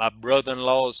 My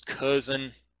brother-in-law's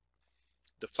cousin,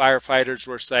 the firefighters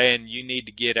were saying, you need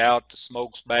to get out, the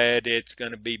smoke's bad, it's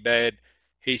going to be bad.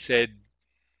 He said,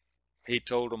 he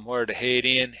told them where to head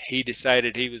in. He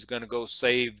decided he was going to go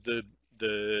save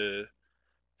the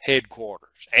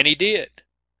headquarters. And he did.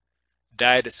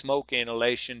 Died of smoke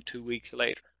inhalation 2 weeks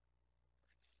later.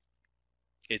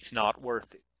 It's not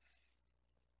worth it.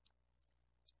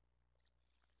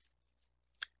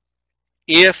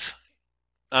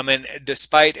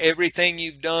 Despite everything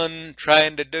you've done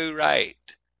trying to do right,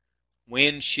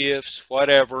 wind shifts,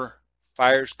 whatever,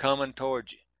 fire's coming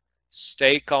towards you,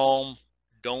 stay calm,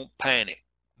 don't panic.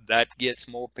 That gets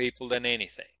more people than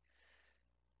anything.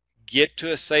 Get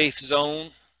to a safe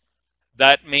zone.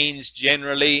 That means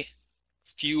generally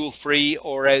fuel-free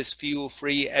or as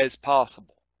fuel-free as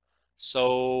possible.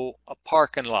 So a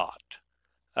parking lot,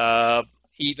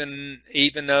 even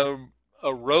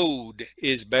a road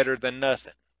is better than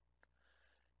nothing.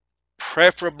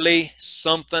 Preferably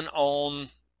something on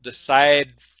the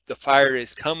side the fire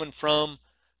is coming from,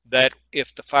 that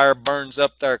if the fire burns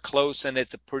up there close and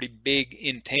it's a pretty big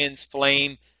intense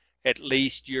flame, at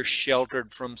least you're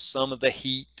sheltered from some of the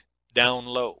heat down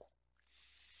low.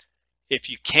 If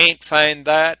you can't find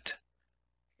that,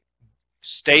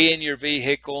 stay in your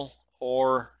vehicle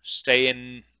or stay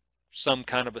in some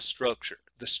kind of a structure.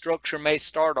 The structure may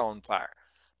start on fire,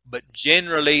 but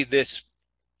generally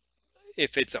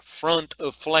if it's a front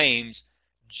of flames,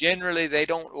 generally they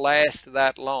don't last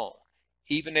that long.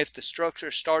 Even if the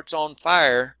structure starts on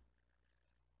fire,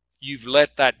 you've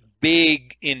let that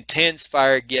big intense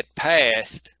fire get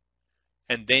past,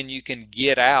 and then you can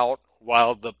get out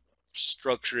while the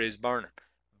structure is burning.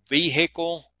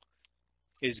 Vehicle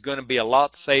is going to be a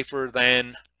lot safer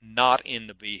than not in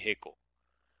the vehicle.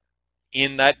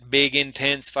 In that big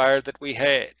intense fire that we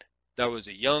had, there was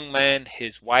a young man,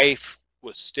 his wife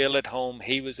was still at home,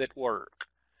 he was at work.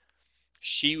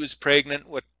 She was pregnant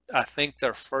with, I think,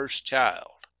 their first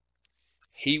child.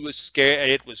 He was scared,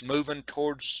 it was moving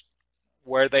towards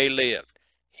where they lived.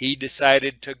 He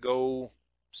decided to go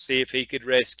see if he could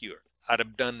rescue her. I'd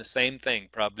have done the same thing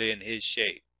probably in his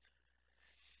shape.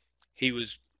 He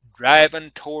was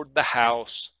driving toward the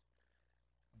house.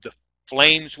 The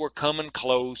flames were coming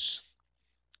close.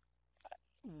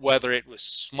 Whether it was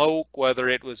smoke, whether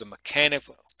it was a mechanic,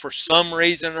 for some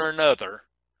reason or another,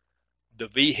 the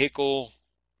vehicle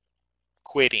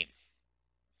quit him.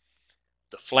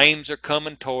 The flames are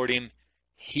coming toward him.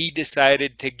 He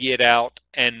decided to get out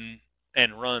and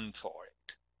run for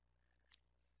it.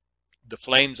 The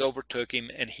flames overtook him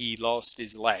and he lost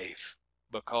his life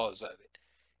because of it.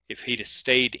 If he'd have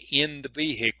stayed in the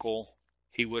vehicle,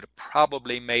 he would have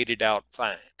probably made it out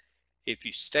fine. If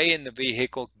you stay in the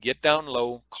vehicle, get down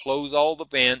low, close all the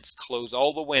vents, close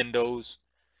all the windows.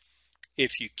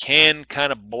 If you can,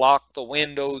 kind of block the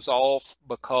windows off,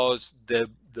 because the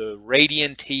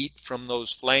radiant heat from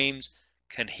those flames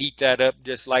can heat that up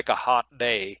just like a hot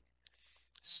day.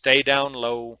 Stay down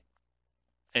low,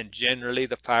 and generally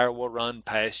the fire will run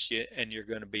past you and you're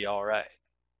going to be all right.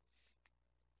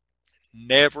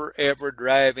 Never ever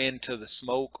drive into the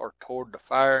smoke or toward the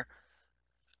fire.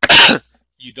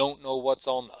 You don't know what's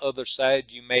on the other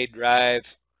side. You may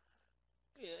drive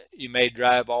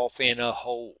off in a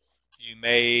hole. You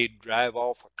may drive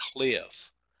off a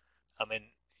cliff.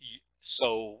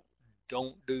 So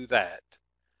don't do that.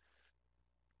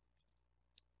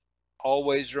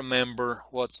 Always remember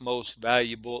what's most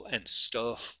valuable, and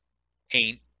stuff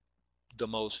ain't the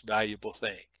most valuable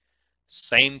thing.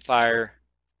 Same fire,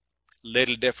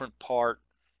 little different part.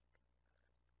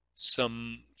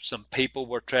 Some people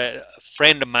were a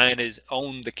friend of mine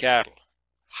owned the cattle,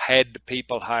 had the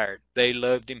people hired. They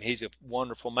loved him. He's a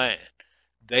wonderful man.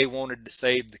 They wanted to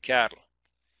save the cattle.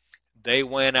 They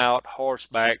went out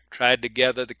horseback, tried to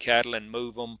gather the cattle and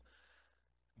move them.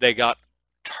 They got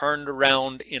turned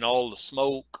around in all the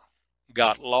smoke,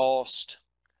 got lost.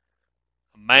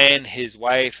 A man, his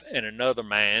wife, and another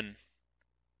man,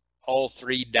 all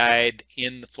three died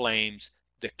in the flames.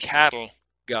 The cattle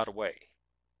got away.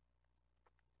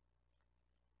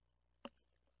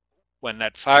 When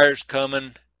that fire's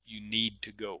coming, you need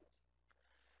to go.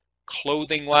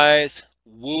 Clothing wise,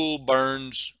 wool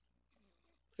burns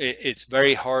It's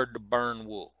very hard to burn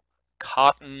wool.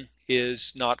 Cotton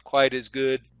is not quite as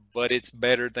good, but it's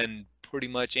better than pretty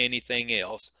much anything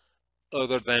else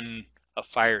other than a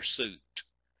fire suit.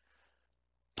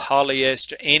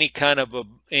 Polyester, any kind of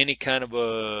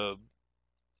a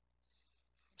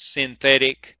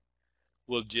synthetic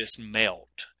will just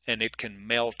melt, and it can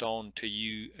melt onto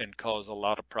you and cause a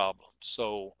lot of problems.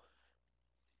 So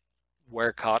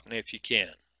wear cotton if you can.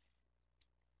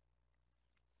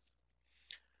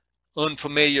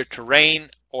 Unfamiliar terrain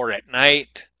or at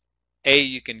night, A,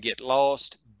 you can get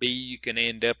lost. B, you can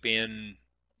end up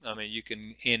you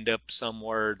can end up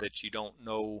somewhere that you don't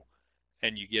know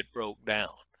and you get broke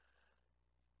down.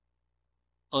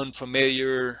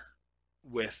 Unfamiliar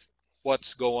with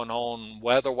what's going on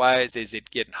weather-wise, is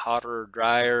it getting hotter or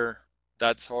drier,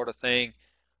 that sort of thing.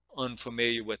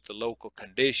 Unfamiliar with the local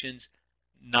conditions,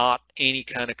 not any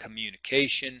kind of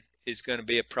communication is going to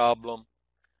be a problem.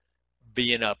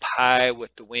 Being up high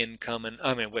with the wind coming,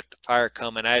 with the fire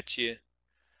coming at you.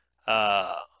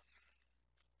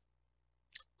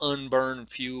 Unburned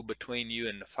fuel between you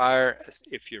and the fire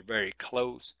if you're very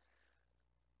close.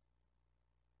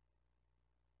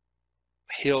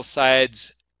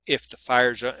 Hillsides, if the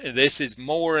fires are, this is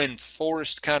more in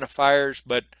forest kind of fires,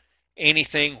 but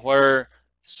anything where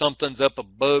something's up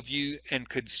above you and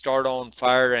could start on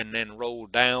fire and then roll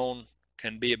down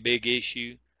can be a big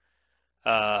issue.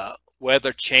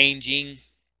 Weather changing,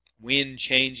 wind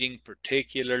changing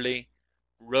particularly,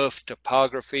 rough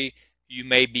topography. You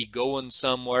may be going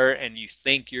somewhere and you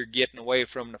think you're getting away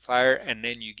from the fire, and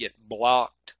then you get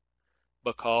blocked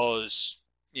because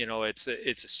it's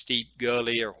a steep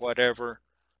gully or whatever.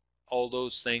 All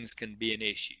those things can be an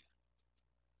issue.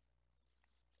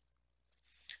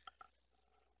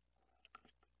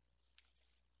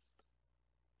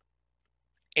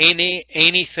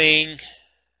 Anything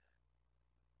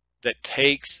that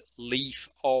takes leaf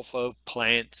off of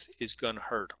plants is going to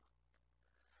hurt them.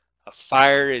 A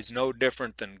fire is no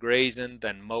different than grazing,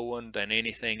 than mowing, than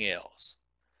anything else.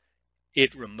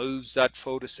 It removes that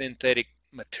photosynthetic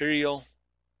material,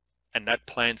 and that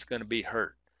plant's going to be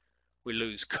hurt. We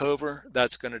lose cover,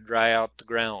 that's going to dry out the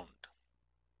ground.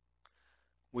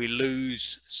 We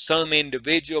lose some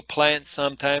individual plants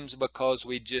sometimes because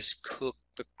we just cook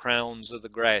the crowns of the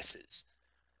grasses.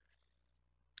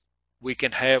 We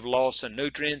can have loss of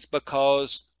nutrients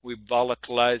because we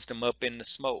volatilized them up in the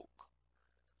smoke.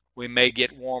 We may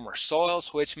get warmer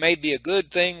soils, which may be a good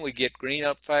thing, we get green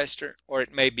up faster, or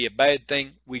it may be a bad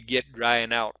thing, we get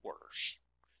drying out worse.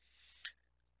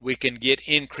 We can get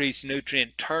increased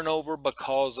nutrient turnover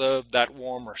because of that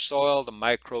warmer soil. The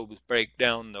microbes break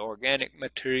down the organic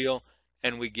material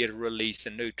and we get a release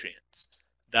of nutrients.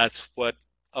 That's what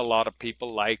a lot of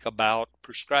people like about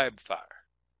prescribed fire.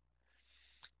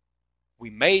 We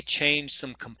may change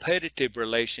some competitive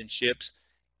relationships.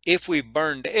 If we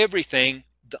burned everything,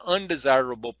 the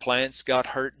undesirable plants got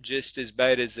hurt just as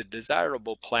bad as the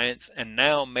desirable plants, and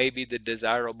now maybe the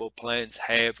desirable plants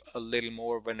have a little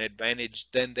more of an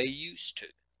advantage than they used to.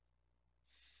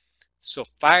 So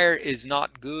fire is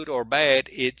not good or bad,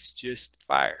 it's just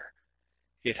fire.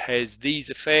 It has these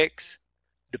effects.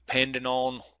 Depending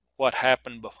on what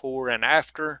happened before and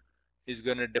after is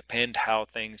going to depend how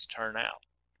things turn out.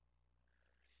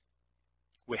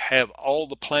 We have all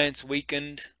the plants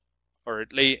weakened, or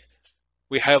at least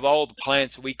we have all the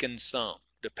plants weakened some,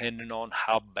 depending on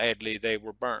how badly they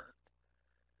were burned.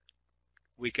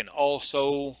 We can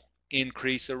also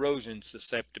increase erosion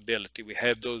susceptibility. We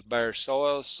have those bare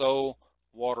soils, so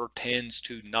water tends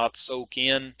to not soak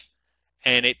in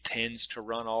and it tends to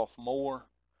run off more.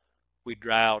 We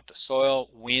dry out the soil.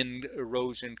 Wind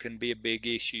erosion can be a big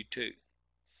issue too.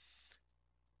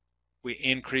 We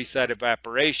increase that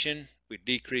evaporation. We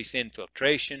decrease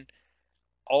infiltration.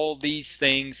 All these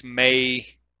things may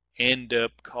end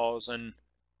up causing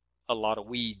a lot of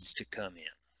weeds to come in,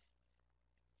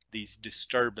 these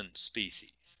disturbance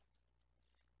species.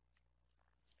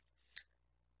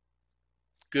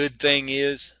 Good thing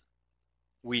is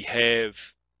we have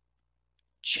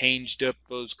changed up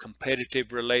those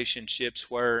competitive relationships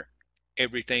where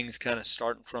everything's kind of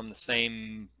starting from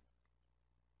the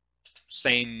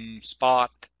same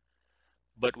spot,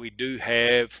 but we do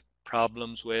have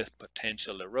problems with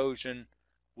potential erosion,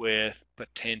 with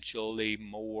potentially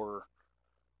more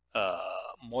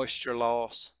moisture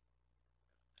loss,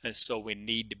 and so we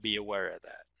need to be aware of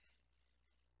that.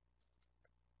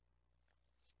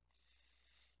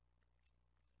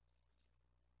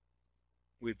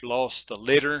 We've lost the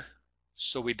litter,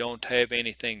 so we don't have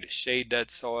anything to shade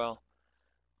that soil.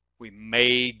 We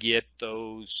may get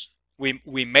those, we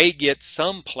may get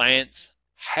some plants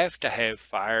have to have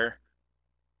fire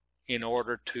in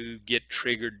order to get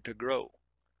triggered to grow.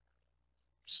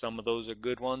 Some of those are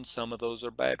good ones, some of those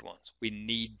are bad ones. We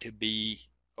need to be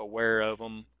aware of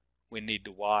them. We need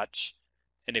to watch.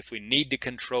 And if we need to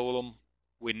control them,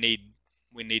 we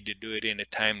need to do it in a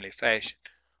timely fashion.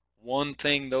 One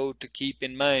thing though to keep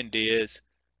in mind is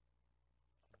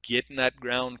getting that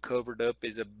ground covered up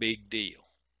is a big deal.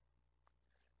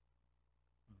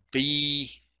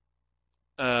 Be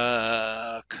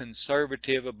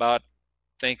conservative about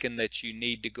thinking that you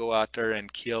need to go out there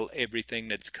and kill everything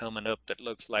that's coming up that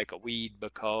looks like a weed,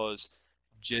 because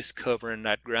just covering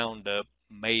that ground up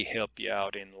may help you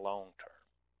out in the long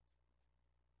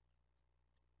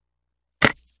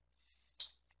term.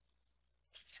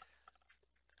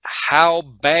 How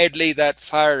badly that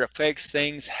fire affects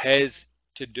things has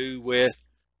to do with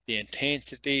the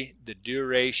intensity, the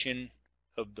duration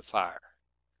of the fire.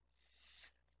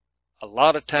 A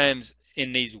lot of times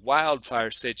in these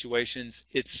wildfire situations,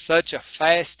 it's such a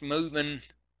fast moving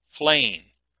flame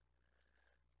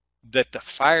that the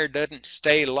fire doesn't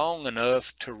stay long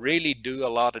enough to really do a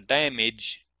lot of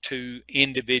damage to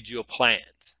individual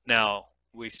plants. Now,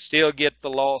 we still get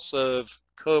the loss of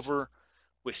cover,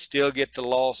 we still get the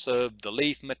loss of the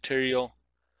leaf material,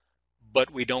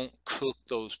 but we don't cook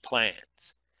those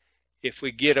plants. If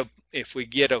we get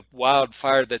a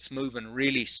wildfire that's moving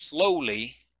really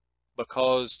slowly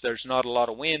because there's not a lot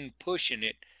of wind pushing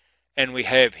it, and we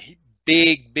have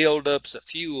big buildups of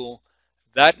fuel,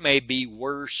 that may be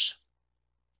worse,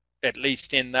 at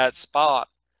least in that spot,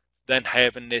 than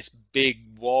having this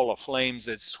big wall of flames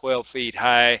that's 12 feet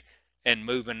high and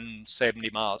moving 70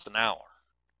 miles an hour.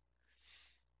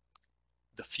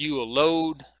 The fuel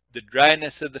load, the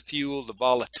dryness of the fuel, the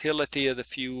volatility of the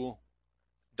fuel,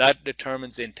 that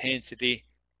determines intensity.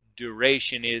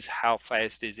 Duration is how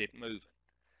fast is it moving.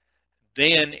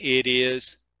 Then it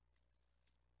is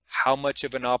how much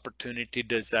of an opportunity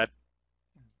does that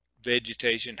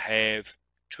vegetation have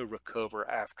to recover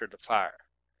after the fire.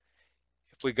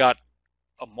 If we got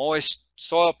a moist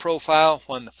soil profile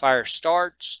when the fire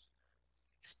starts,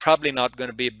 it's probably not going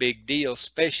to be a big deal,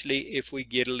 especially if we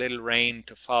get a little rain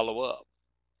to follow up.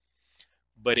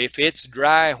 But if it's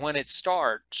dry when it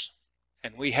starts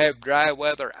and we have dry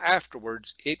weather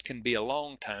afterwards, it can be a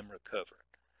long time recovering.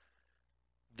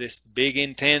 This big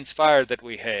intense fire that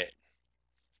we had,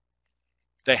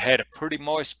 they had a pretty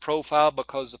moist profile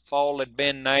because the fall had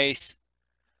been nice.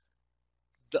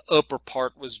 The upper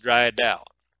part was dried out.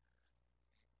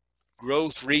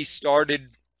 Growth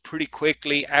restarted pretty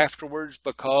quickly afterwards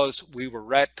because we were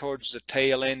right towards the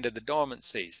tail end of the dormant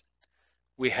season.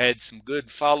 We had some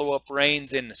good follow-up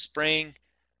rains in the spring.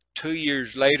 2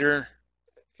 years later,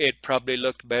 it probably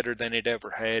looked better than it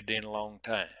ever had in a long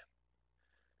time.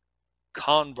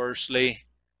 Conversely,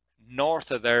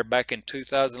 north of there, back in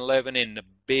 2011, in the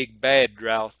big bad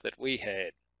drought that we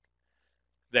had,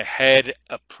 they had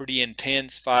a pretty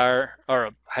intense fire,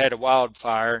 or had a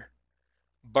wildfire,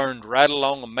 burned right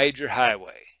along a major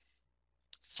highway.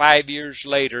 5 years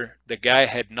later, the guy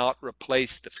had not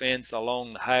replaced the fence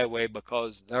along the highway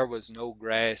because there was no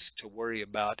grass to worry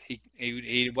about.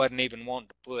 He wasn't even wanting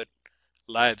to put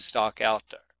livestock out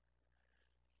there.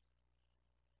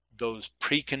 Those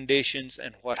preconditions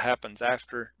and what happens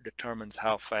after determines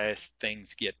how fast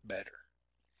things get better.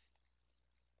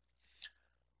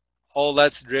 All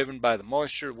that's driven by the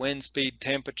moisture, wind speed,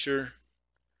 temperature,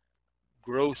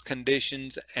 growth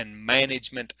conditions, and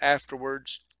management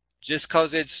afterwards. Just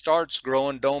because it starts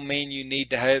growing don't mean you need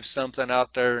to have something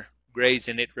out there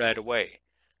grazing it right away.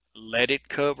 Let it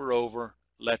cover over,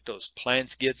 let those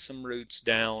plants get some roots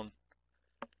down,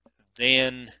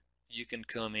 then you can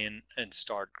come in and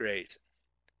start grazing.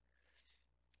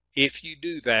 If you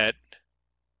do that,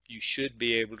 you should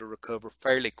be able to recover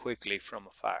fairly quickly from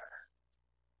a fire.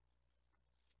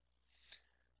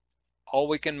 All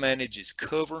we can manage is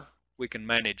cover. We can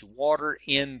manage water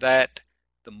in that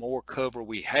the more cover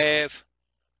we have,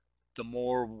 the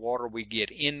more water we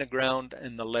get in the ground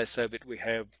and the less of it we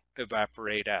have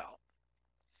evaporate out.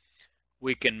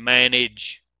 We can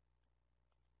manage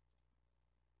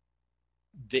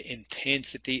the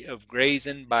intensity of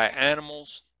grazing by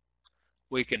animals.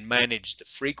 We can manage the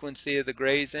frequency of the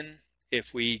grazing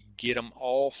if we get them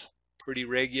off pretty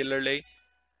regularly.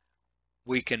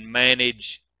 We can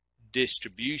manage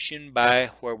distribution by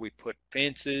where we put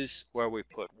fences, where we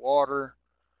put water,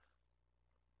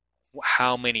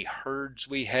 how many herds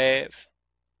we have.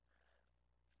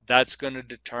 That's going to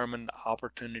determine the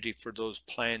opportunity for those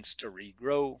plants to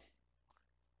regrow,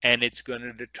 and it's going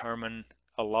to determine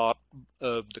a lot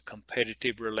of the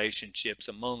competitive relationships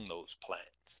among those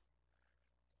plants.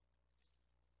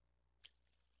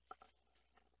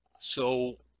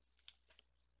 So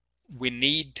we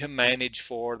need to manage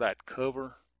for that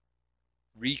cover,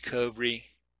 recovery,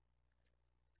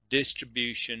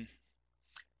 distribution.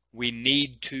 We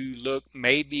need to look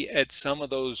maybe at some of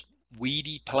those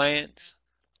weedy plants.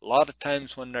 A lot of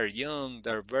times when they're young,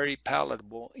 they're very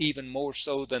palatable, even more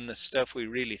so than the stuff we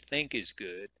really think is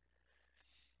good.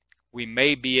 We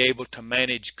may be able to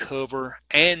manage cover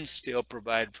and still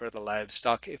provide for the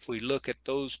livestock if we look at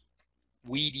those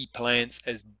weedy plants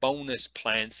as bonus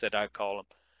plants, that I call them.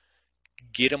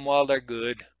 Get them while they're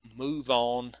good, move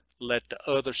on, let the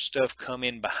other stuff come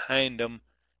in behind them,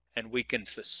 and we can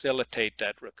facilitate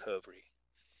that recovery.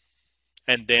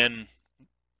 And then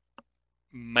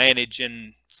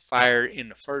managing fire in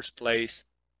the first place,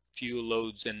 fuel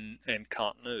loads, and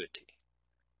continuity.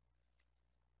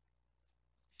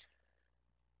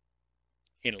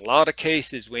 In a lot of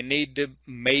cases, we need to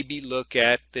maybe look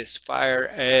at this fire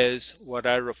as what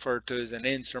I refer to as an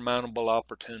insurmountable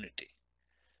opportunity.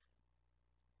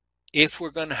 If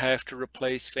we're going to have to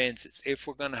replace fences, if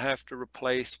we're going to have to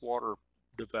replace water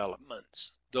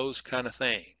developments, those kind of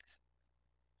things,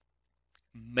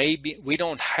 maybe we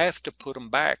don't have to put them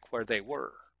back where they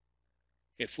were.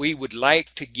 If we would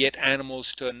like to get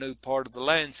animals to a new part of the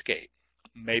landscape,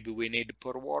 maybe we need to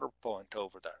put a water point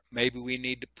over there. Maybe we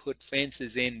need to put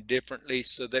fences in differently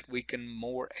so that we can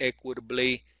more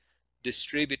equitably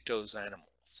distribute those animals.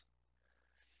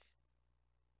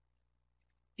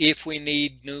 If we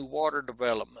need new water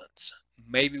developments,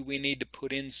 maybe we need to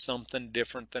put in something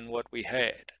different than what we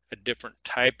had. A different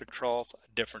type of trough,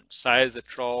 a different size of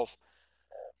trough,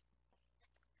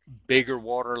 bigger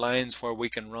water lines where we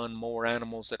can run more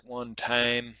animals at one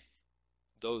time,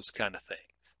 those kind of things.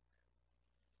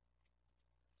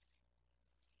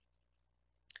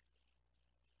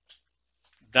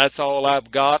 That's all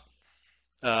I've got.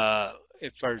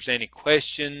 If there's any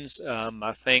questions,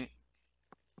 I think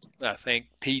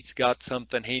Pete's got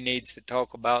something he needs to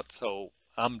talk about, so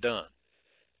I'm done.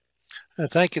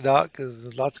 Thank you, Doc.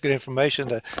 Lots of good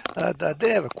information. I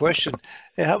did have a question.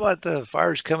 Hey, how about the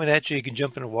fires coming at you? You can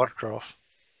jump in a water trough.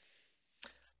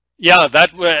 Yeah,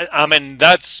 I mean,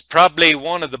 that's probably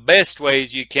one of the best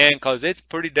ways you can, because it's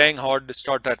pretty dang hard to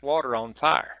start that water on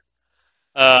fire.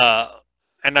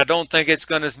 And I don't think it's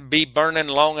going to be burning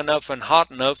long enough and hot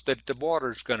enough that the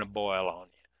water's going to boil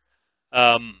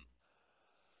on you.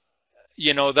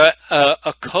 You know, that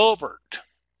a culvert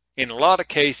in a lot of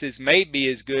cases may be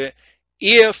as good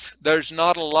if there's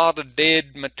not a lot of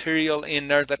dead material in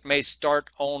there that may start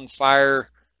on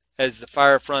fire as the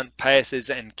fire front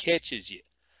passes and catches you.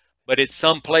 But it's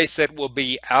someplace that will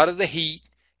be out of the heat.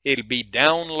 It'll be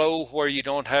down low where you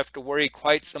don't have to worry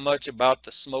quite so much about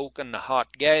the smoke and the hot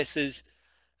gases.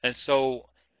 And so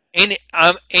any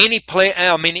place,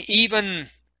 I mean, even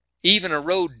a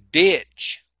road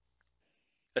ditch,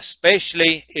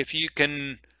 especially if you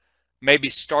can maybe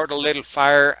start a little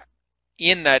fire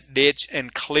in that ditch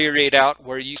and clear it out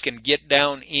where you can get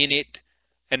down in it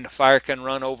and the fire can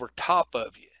run over top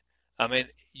of you. I mean,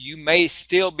 you may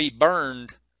still be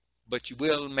burned, but you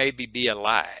will maybe be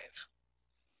alive.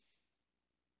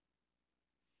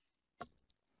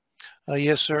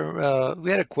 Yes, sir.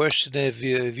 We had a question if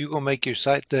you're gonna make your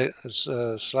slide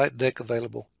deck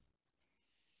available.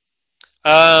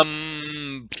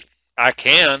 I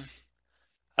can.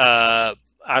 I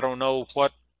don't know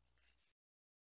what